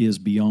reach is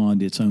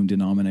beyond its own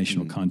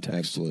denominational context.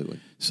 Absolutely.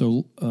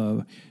 So,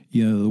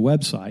 the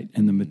website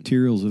and the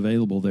materials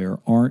available there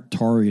aren't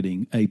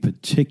targeting a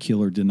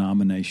particular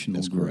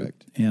denominational group.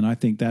 Correct. And I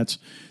think that's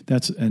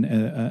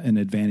an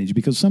advantage,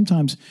 because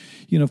sometimes,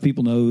 if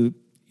people know,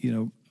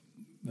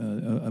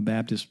 a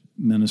Baptist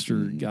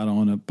minister got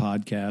on a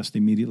podcast,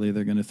 immediately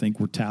they're going to think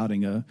we're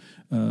touting a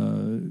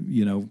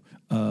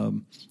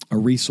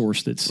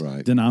resource that's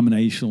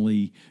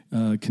denominationally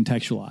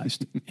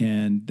contextualized,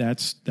 and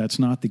that's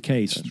not the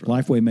case. That's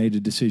right. Lifeway made a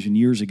decision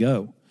years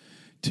ago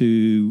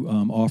to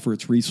offer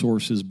its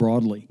resources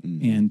broadly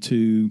and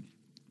to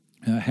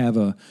have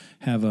a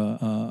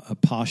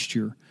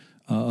posture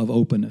of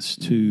openness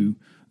to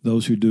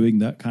those who are doing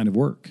that kind of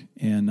work,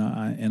 and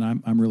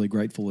I'm really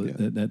grateful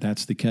that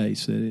that's the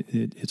case. That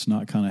it's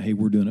not kind of, hey,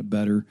 we're doing it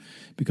better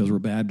because we're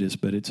Baptist,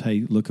 but it's,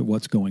 hey, look at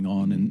what's going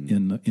on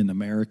in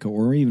America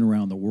or even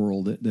around the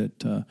world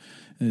that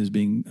is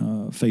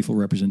being faithful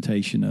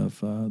representation of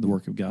the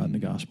work of God and the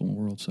gospel in the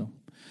world. So,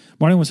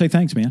 Marty, I want to say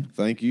thanks, man.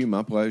 Thank you.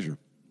 My pleasure.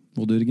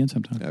 We'll do it again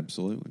sometime.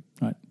 Absolutely.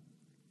 All right.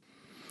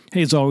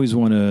 Hey, as always, I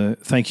want to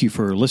thank you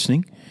for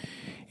listening.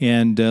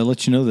 And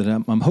let you know that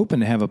I'm hoping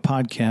to have a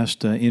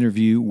podcast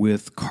interview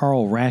with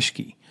Carl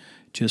Raschke.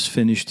 Just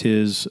finished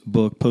his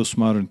book,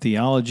 Postmodern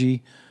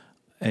Theology,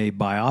 a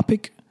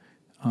biopic.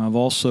 I've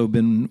also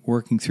been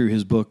working through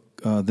his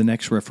book, The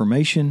Next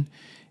Reformation,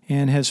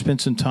 and has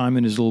spent some time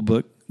in his little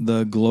book,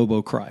 The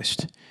Globo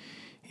Christ.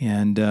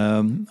 And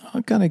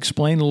I'll kind of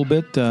explain a little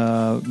bit,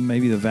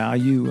 maybe the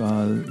value,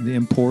 the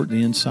import,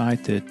 the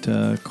insight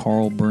that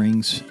Carl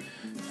brings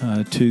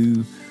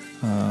to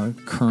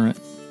current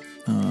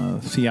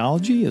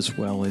theology as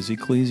well as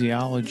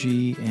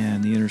ecclesiology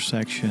and the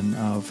intersection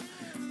of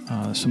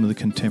some of the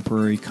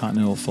contemporary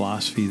continental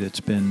philosophy that's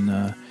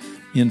been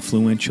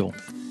influential.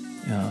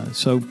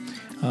 So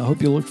I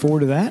hope you look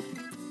forward to that.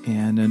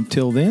 And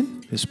until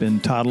then, it's been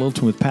Todd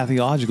Littleton with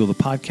Pathological, the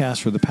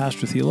podcast for the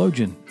pastor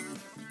theologian.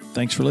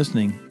 Thanks for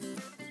listening.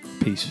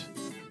 Peace.